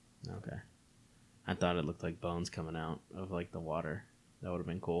yet. Okay. I thought it looked like bones coming out of like the water. That would have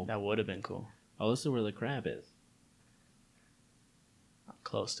been cool. That would have been cool. Oh, this is where the crab is.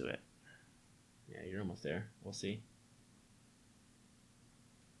 Close to it. Yeah, you're almost there. We'll see.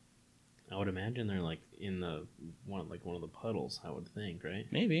 I would imagine they're like in the one of the puddles. I would think, right?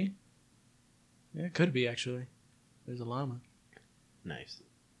 Maybe. Yeah, it could be actually. There's a llama. Nice.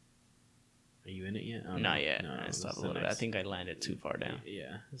 Are you in it yet? Oh, Not yet. No, I stopped a the little bit. I next- think I landed too far down.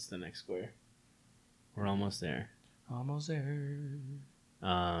 Yeah, it's the next square. We're almost there. Almost there.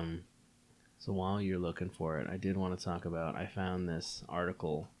 So while you're looking for it, I did want to talk about. I found this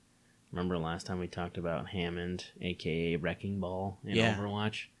article. Remember last time we talked about Hammond, aka Wrecking Ball, in Yeah.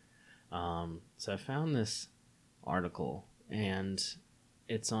 Overwatch. So I found this article, and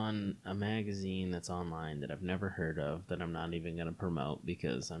it's on a magazine that's online that I've never heard of, that I'm not even going to promote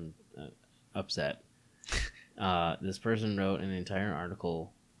because I'm upset. This person wrote an entire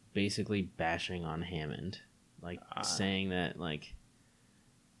article basically bashing on Hammond, like saying that like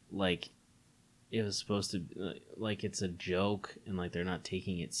it was supposed to like it's a joke and like they're not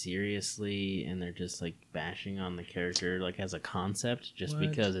taking it seriously and they're just like bashing on the character like as a concept just What?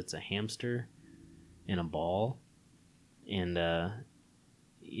 because it's a hamster in a ball. And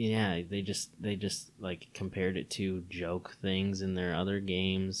yeah, they just like compared it to joke things in their other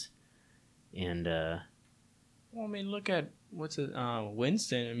games. And Well, I mean, look at Winston. I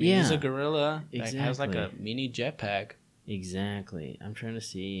mean, he's a gorilla that has like a mini jetpack. Exactly. I'm trying to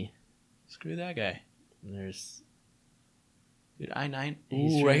see. Screw that guy. There's Dude, I9.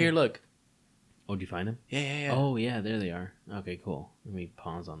 He's Ooh, trying- right here, look. Oh, did you find them? Yeah. Oh, yeah, there they are. Okay, cool. Let me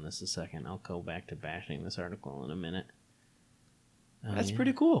pause on this a second. I'll go back to bashing this article in a minute. Oh, That's yeah.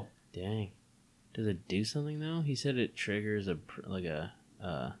 pretty cool. Dang. Does it do something, though? He said it triggers a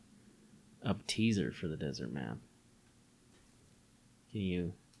teaser for the desert map. Can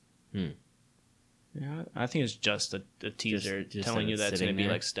you... Yeah, I think it's just a teaser Just telling that you it's that it's sitting going to be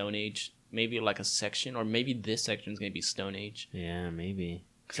there? like Stone Age. Maybe like a section, or maybe this section is going to be Stone Age. Yeah, maybe.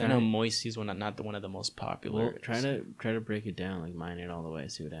 Because I know Moisty's not one of the most popular. Well, try to break it down, like mine it all the way,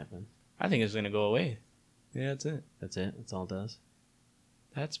 see what happens. I think it's going to go away. Yeah, that's it. That's it? That's all it does?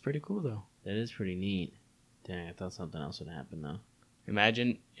 That's pretty cool, though. That is pretty neat. Dang, I thought something else would happen, though.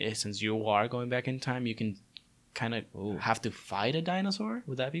 Imagine, since you are going back in time, you can kind of have to fight a dinosaur.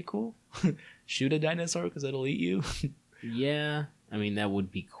 Would that be cool? Shoot a dinosaur because it'll eat you. Yeah, I mean that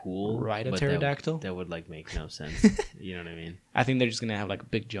would be cool. Ride a but pterodactyl. That would like make no sense. You know what I mean? I think they're just gonna have like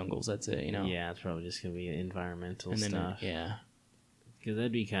big jungles. That's it. You know. Yeah, it's probably just gonna be environmental And then stuff. yeah. Because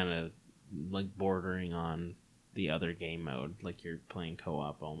that'd be kind of like bordering on the other game mode, like you're playing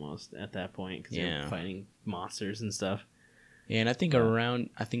co-op almost at that point because you're fighting monsters and stuff. Yeah, and I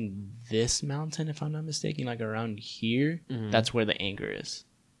think this mountain, if I'm not mistaken, like around here, that's where the anger is.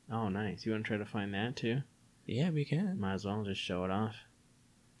 Oh, nice. You want to try to find that too? Yeah, we can. Might as well just show it off.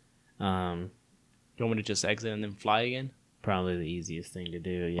 You want me to just exit and then fly again? Probably the easiest thing to do.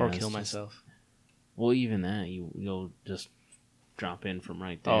 Yeah, or kill myself? Well, even that, you'll just drop in from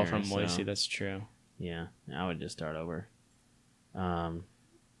right there. Oh, from Moisty, that's true. Yeah, I would just start over.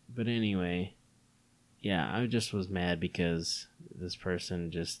 But anyway, yeah, I just was mad because this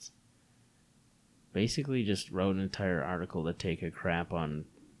person just basically just wrote an entire article to take a crap on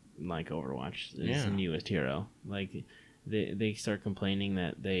like Overwatch. It's the newest hero. Like they start complaining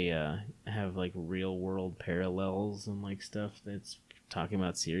that they have like real world parallels and like stuff that's talking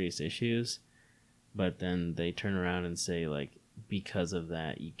about serious issues, but then they turn around and say like because of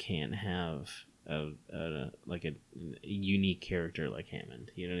that you can't have a unique character like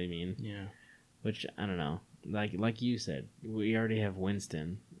Hammond. You know what I mean? Yeah. Which I don't know. Like you said, we already have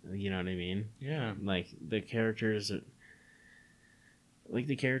Winston. You know what I mean? Yeah. Like the characters are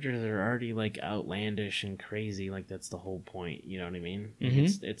already like outlandish and crazy. Like that's the whole point. You know what I mean? Like,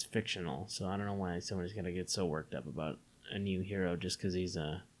 it's fictional. So I don't know why somebody's gonna get so worked up about a new hero just because he's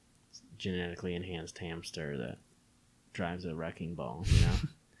a genetically enhanced hamster that drives a wrecking ball. You know?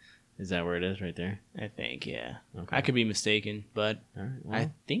 Is that where it is right there? I think, yeah. Okay. I could be mistaken, but All right, well,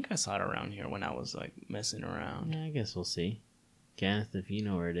 I think I saw it around here when I was like messing around. yeah, I guess we'll see. Kenneth, if you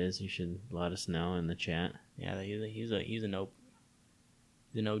know where it is, you should let us know in the chat. Yeah, he's an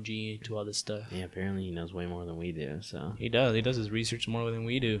OG to all this stuff. Yeah, apparently he knows way more than we do, so. He does his research more than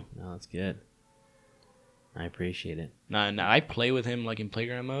we do. No, that's good. I appreciate it. Now I play with him like in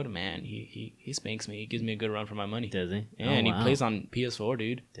playground mode. Man, he spanks me. He gives me a good run for my money. Does he? Yeah, and he plays on PS4,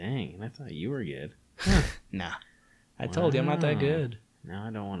 dude. Dang, I thought you were good. Nah, I told you I'm not that good. Now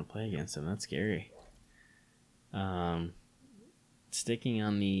I don't want to play against him. That's scary. Sticking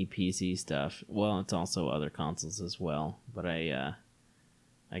on the PC stuff. Well, it's also other consoles as well. But I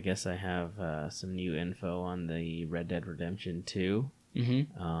guess I have some new info on the Red Dead Redemption 2.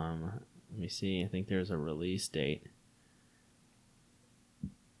 Mm-hmm. Let me see. I think there's a release date.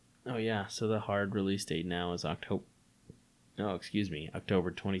 Oh yeah, so the hard release date now is October. Oh, excuse me,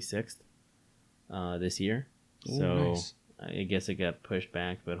 October 26th. This year. Ooh, So nice. I guess it got pushed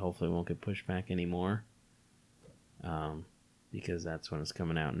back, but hopefully it won't get pushed back anymore. Because that's when it's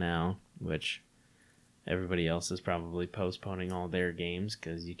coming out now, which everybody else is probably postponing all their games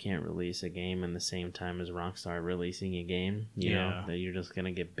because you can't release a game in the same time as Rockstar releasing a game. You know that you're just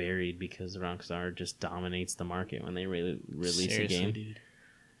gonna get buried because Rockstar just dominates the market when they release a game. Dude.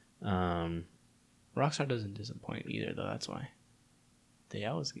 Um, Rockstar doesn't disappoint either, though. That's why they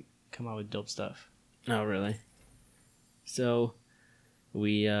always come out with dope stuff. Oh, really? So,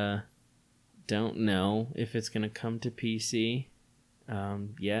 we don't know if it's going to come to PC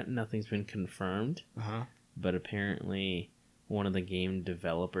yet. Nothing's been confirmed. Uh-huh. But apparently, one of the game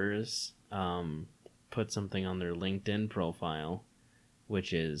developers put something on their LinkedIn profile,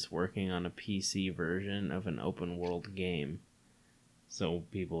 which is working on a PC version of an open world game. So,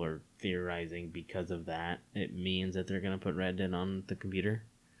 people are theorizing because of that, it means that they're going to put Red Dead on the computer.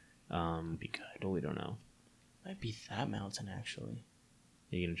 Be good. But we don't know. Might be that mountain, actually.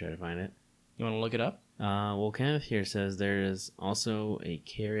 Are you going to try to find it? You want to look it up? Well, Kenneth here says there is also a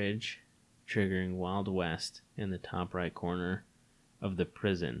carriage triggering Wild West in the top right corner of the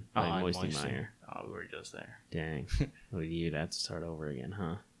prison by Moisty Meyer. Oh, we were just there. Dang. Well, you'd have to start over again,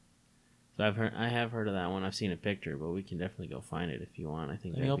 huh? So I have heard of that one. I've seen a picture, but we can definitely go find it if you want. I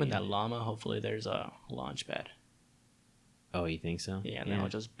think. Let me open that llama. Hopefully there's a launch pad. Oh, you think so? Yeah, and then I'll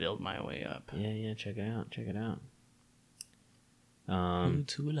just build my way up. Yeah, check it out. Check it out.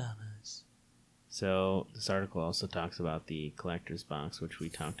 Two llamas. So this article also talks about the collector's box, which we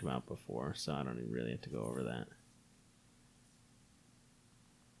talked about before, so I don't even really have to go over that.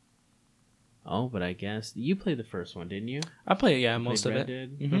 Oh, but I guess you played the first one, didn't you? I played, most of Red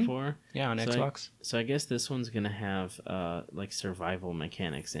it. Dead before. Yeah, on Xbox. So I guess this one's gonna have like survival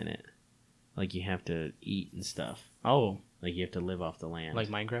mechanics in it, like you have to eat and stuff. Oh, like you have to live off the land, like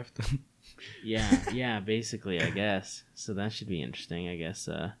Minecraft. yeah, basically, I guess. So that should be interesting. I guess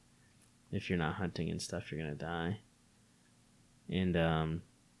if you're not hunting and stuff, you're gonna die. And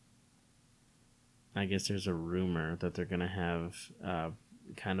I guess there's a rumor that they're gonna have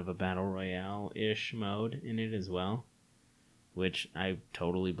kind of a battle royale-ish mode in it as well, which I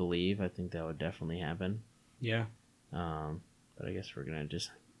totally believe. I think that would definitely happen. Yeah. But I guess we're gonna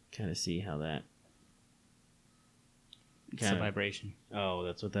just kind of see how that. It's a vibration. Oh,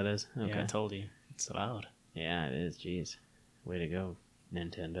 that's what that is? Okay. Yeah, I told you. It's loud. Yeah, it is. Jeez. Way to go,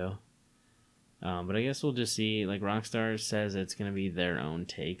 Nintendo. But I guess we'll just see. Like, Rockstar says it's going to be their own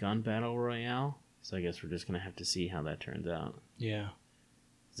take on Battle Royale. So I guess we're just going to have to see how that turns out. Yeah.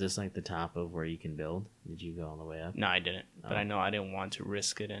 Is this like the top of where you can build? Did you go all the way up? No, I didn't. But I know I didn't want to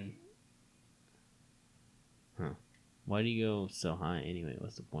risk it. And Why do you go so high anyway?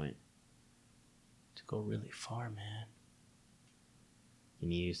 What's the point? To go really far, man.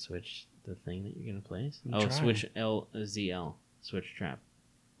 Can you switch the thing that you're going to place? I'm trying. Switch ZL. Switch trap.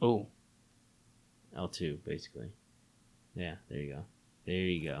 Oh. L2, basically. Yeah, there you go. There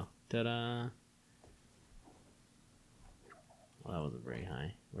you go. Ta-da! Well, that wasn't very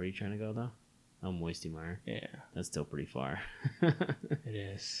high. Where are you trying to go, though? Oh, Moisty Meyer. Yeah. That's still pretty far. It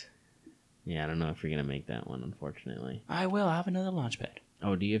is. Yeah, I don't know if you're going to make that one, unfortunately. I will. I have another launch pad.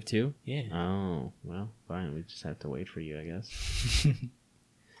 Oh, do you have two? Yeah. Oh, well, fine. We just have to wait for you, I guess.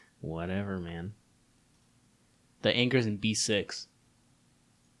 Whatever, man. The anchor's in B6.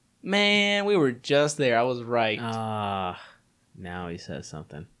 Man, we were just there. I was right. Now he says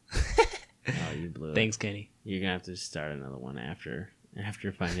something. Oh, you blew it. Thanks, Kenny. You're going to have to start another one after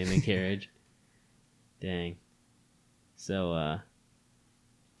finding the carriage. Dang. So, a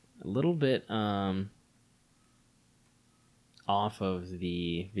little bit off of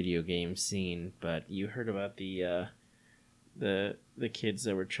the video game scene, but you heard about the kids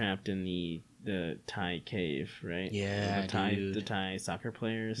that were trapped in the Thai cave, right? Yeah, the Thai soccer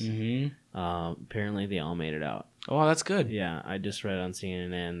players. Mm-hmm. Apparently they all made it out. Oh, that's good. Yeah, I just read on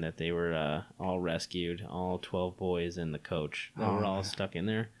CNN that they were all rescued, all 12 boys and the coach that were all stuck in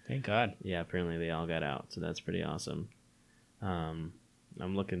there. Thank God. Yeah, apparently they all got out, so that's pretty awesome. I'm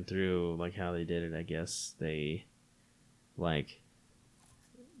looking through like how they did it. I guess they like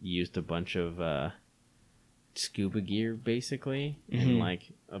used a bunch of scuba gear basically, and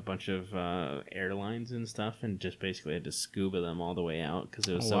like a bunch of airlines and stuff, and just basically had to scuba them all the way out because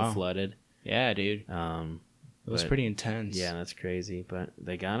it was flooded. Yeah, dude. It was pretty intense. Yeah, that's crazy, but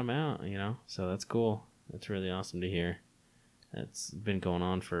they got them out, so that's cool. That's really awesome to hear. That's been going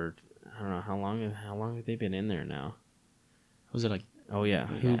on for, I don't know, how long have they been in there now? Was it like... Oh, yeah.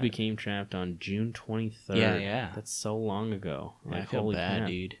 Who became trapped on June 23rd? Yeah. That's so long ago. Yeah, I feel bad,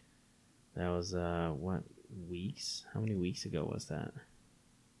 dude. That was what weeks? How many weeks ago was that?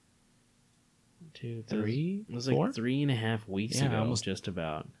 2, 3. It was 4? like 3.5 weeks ago. Almost. Just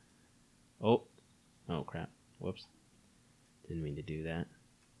about. Oh crap! Whoops! Didn't mean to do that.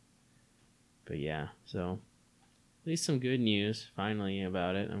 But yeah, so at least some good news finally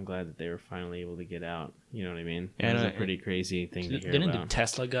about it. I'm glad that they were finally able to get out. You know what I mean? Yeah, It was a pretty crazy thing to hear Didn't about. the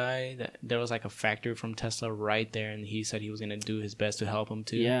Tesla guy, that there was like a factory from Tesla right there, and he said he was gonna do his best to help him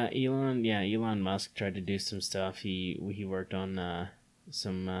too. Yeah, Elon Musk tried to do some stuff. He worked on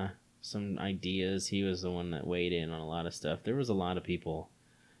some ideas. He was the one that weighed in on a lot of stuff. There was a lot of people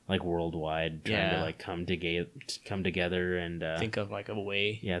like worldwide trying to like come together and think of like a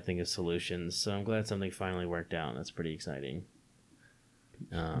way. Yeah, think of solutions. So I'm glad something finally worked out. That's pretty exciting.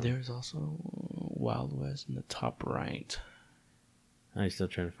 There's also Wild West in the top right. I'm still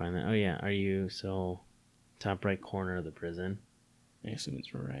trying to find that. Oh yeah, are you top right corner of the prison? I assume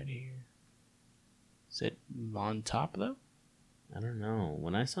it's right here. Is it on top though? I don't know.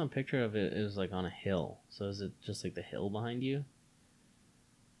 When I saw a picture of it, it was like on a hill. So is it just like the hill behind you?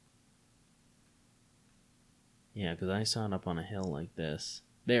 Yeah, because I saw it up on a hill like this.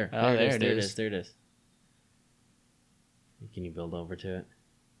 There. Oh, there it There is. There it is. Can you build over to it?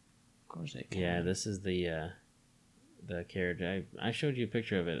 Of course I can. Yeah, this is the carriage. I showed you a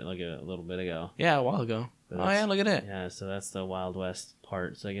picture of it like a little bit ago. Yeah, a while ago. But Oh yeah, look at it. Yeah, so that's the Wild West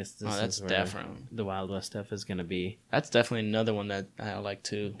part. So I guess this That's is where definitely the Wild West stuff is going to be. That's definitely another one that I like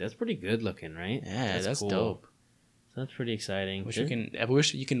too. That's pretty good looking, right? Yeah, that's cool. dope. So that's pretty exciting. I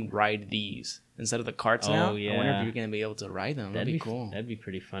wish you can ride these instead of the carts now. Yeah. I wonder if you're gonna be able to ride them. That'd be cool. That'd be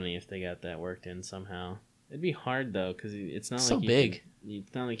pretty funny if they got that worked in somehow. It'd be hard though, because it's not so like big.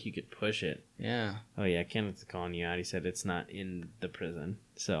 It's not like you could push it. Yeah. Oh yeah, Kenneth's calling you out. He said it's not in the prison.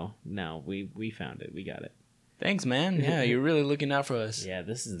 So now we found it. We got it. Thanks, man. Yeah, you're really looking out for us. Yeah,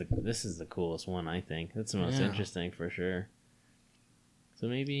 this is the coolest one. I think that's the most interesting for sure. So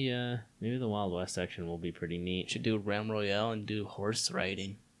maybe the Wild West section will be pretty neat. Should do Realm Royale and do horse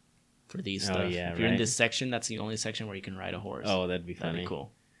riding for these stuff. Yeah, if you're in this section, that's the only section where you can ride a horse. Oh, that'd be funny. That'd be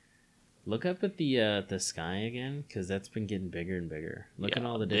cool. Look up at the sky again, because that's been getting bigger and bigger. Look at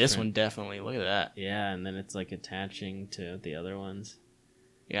all the different... This one definitely. Look at that. Yeah, and then it's like attaching to the other ones.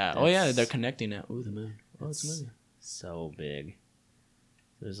 Yeah. Oh yeah, they're connecting now. Ooh, the moon. Oh, it's moving. So big.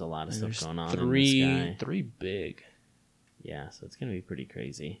 There's a lot of stuff going on in the sky. 3 big. Yeah, so it's gonna be pretty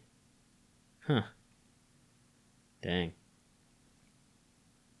crazy. Huh. Dang.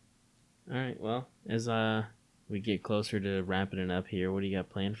 Alright, well, as we get closer to wrapping it up here, what do you got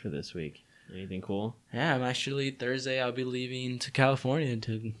planned for this week? Anything cool? Yeah, I'm actually Thursday I'll be leaving to California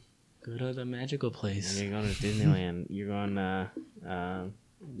to go to the magical place. And you're going to Disneyland. You're going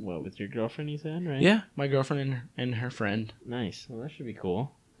what, with your girlfriend you said, right? Yeah, my girlfriend and her friend. Nice. Well, that should be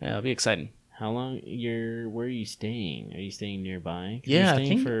cool. Yeah, it'll be exciting. How long where are you staying? Are you staying nearby? Yeah, you're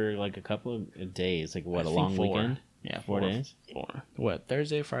staying for like a couple of days, like what, a long weekend? Yeah, 4 days? 4. What,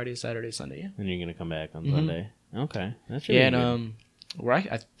 Thursday, Friday, Saturday, Sunday, yeah. And you're gonna come back on Sunday. Okay. That should be good. And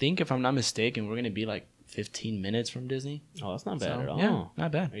I think if I'm not mistaken, we're gonna be like 15 minutes from Disney. Oh, that's not bad at all. Yeah,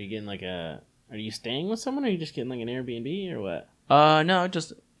 not bad. Are you getting like are you staying with someone, or are you just getting like an Airbnb or what? No,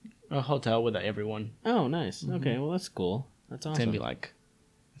 just a hotel with everyone. Oh, nice. Mm-hmm. Okay, well that's cool. That's awesome. It's gonna be like,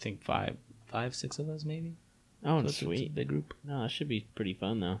 I think 5-6 of us maybe. Oh, so sweet. It's a big group. No, that should be pretty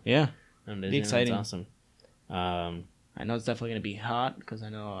fun though. Yeah. Be exciting. That's awesome. I know it's definitely gonna be hot because I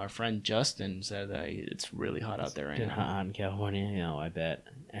know our friend Justin said that it's really hot out there right now. Hot in California. Yeah, I bet.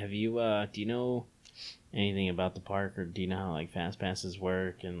 Have you? Do you know anything about the park, or do you know how like fast passes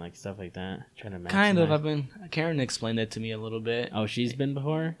work and like stuff like that? Trying to maximize. Kind of. Karen explained it to me a little bit. Oh, she's been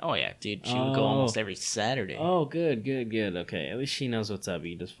before? Oh yeah, dude. She would go almost every Saturday. Oh, good. Okay, at least she knows what's up.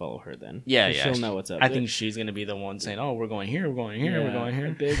 You just follow her then. Yeah. She'll know what's up. I think she's gonna be the one saying, "Oh, we're going here. We're going here. We're going here."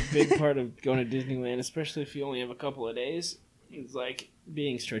 A big part of going to Disneyland, especially if you only have a couple of days, is like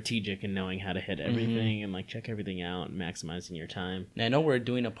being strategic and knowing how to hit everything and like check everything out and maximizing your time. And I know we're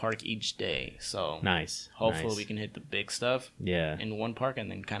doing a park each day, so nice. Hopefully we can hit the big stuff. Yeah. In one park and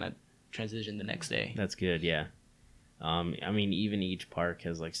then kind of transition the next day. That's good. Yeah. I mean, even each park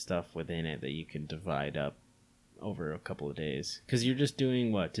has like stuff within it that you can divide up over a couple of days. Because you're just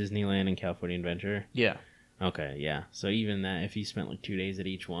doing what, Disneyland and California Adventure? Yeah. Okay, yeah. So even that, if you spent like 2 days at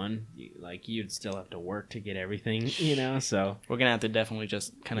each one, you'd still have to work to get everything, So we're gonna have to definitely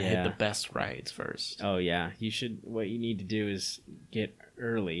just kind of hit the best rides first. Oh yeah, you should. What you need to do is get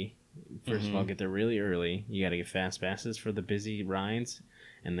early. First of all, get there really early. You got to get fast passes for the busy rides,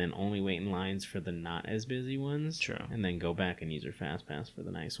 and then only wait in lines for the not as busy ones. True. And then go back and use your fast pass for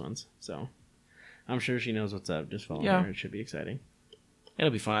the nice ones. So I'm sure she knows what's up. Just follow her. It should be exciting.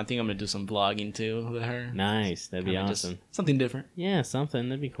 It'll be fun. I think I'm gonna do some vlogging too with her. Nice. That'd be Kinda awesome. Something different. Yeah, something.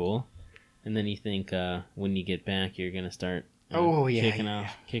 That'd be cool. And then you think when you get back, you're going to start kicking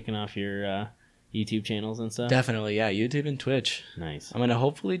off your YouTube channels and stuff? Definitely, yeah. YouTube and Twitch. Nice. I'm gonna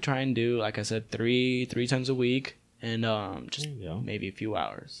hopefully try and do, like I said, three times a week, and just There you go. maybe a few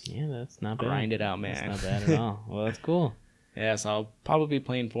hours. Yeah, that's not bad. Grind it out, man. That's not bad at all. Well, that's cool. Yeah, so I'll probably be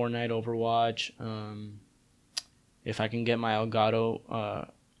playing Fortnite, Overwatch. If I can get my Elgato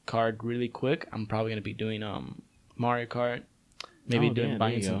card really quick, I'm probably gonna be doing Mario Kart. Maybe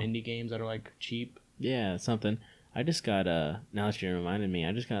buying some indie games that are like cheap. Yeah, something. I just got now that you reminded me,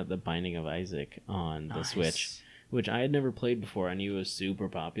 I just got The Binding of Isaac on the Switch, which I had never played before. I knew it was super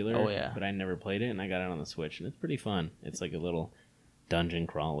popular. Oh yeah. But I never played it, and I got it on the Switch, and it's pretty fun. It's like a little dungeon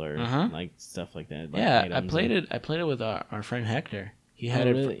crawler, like stuff like that. Like Yeah, I played it with our friend Hector. He had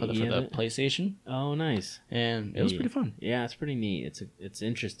it for the PlayStation. Oh, nice! And it was pretty fun. Yeah, it's pretty neat. It's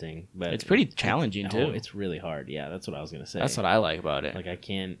interesting, but it's pretty challenging too. It's really hard. Yeah, that's what I was gonna say. That's what I like about it. Like I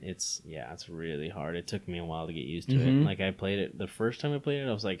can't. It's really hard. It took me a while to get used to it. Like I played it the first time I played it,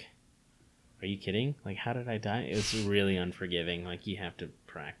 I was like, "Are you kidding? Like how did I die?" It's really unforgiving. Like you have to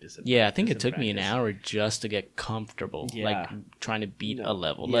practice it. Yeah, I think it took me an hour just to get comfortable. Yeah. Like trying to beat a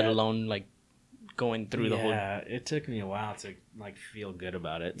level, let alone like going through the whole. Yeah, it took me a while to like feel good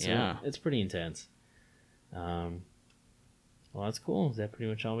about it. So yeah, it's pretty intense. Well, that's cool. Is that pretty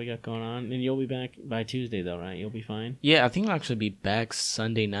much all we got going on? And you'll be back by Tuesday, though, right? You'll be fine. Yeah, I think I'll actually be back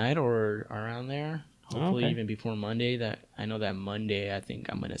Sunday night or around there. Hopefully, even before Monday. That I know that Monday, I think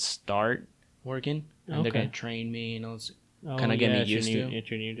I'm gonna start working, and they're gonna train me, and kind of get me used to. It's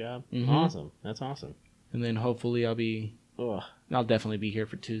your new job. Awesome. That's awesome. And then hopefully I'll definitely be here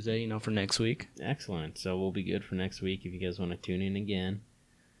for Tuesday, for next week. Excellent. So we'll be good for next week if you guys want to tune in again.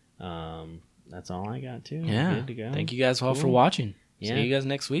 That's all I got too. Yeah. Good to go. Thank you guys all for watching. Yeah. See you guys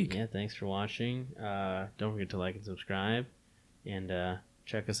next week. Yeah, thanks for watching. Don't forget to like and subscribe. And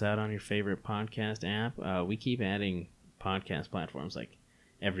check us out on your favorite podcast app. We keep adding podcast platforms like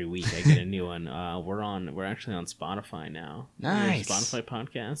every week. I get a new one. We're actually on Spotify now. Nice. Spotify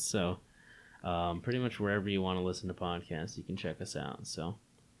podcasts. So pretty much wherever you want to listen to podcasts, you can check us out. So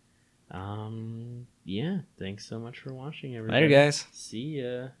yeah, thanks so much for watching, everybody. Later, guys. See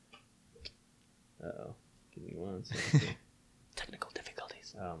ya. Uh-oh. Give me one second. Technical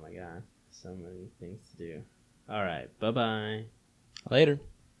difficulties. Oh my god. So many things to do. All right. Bye-bye. Later.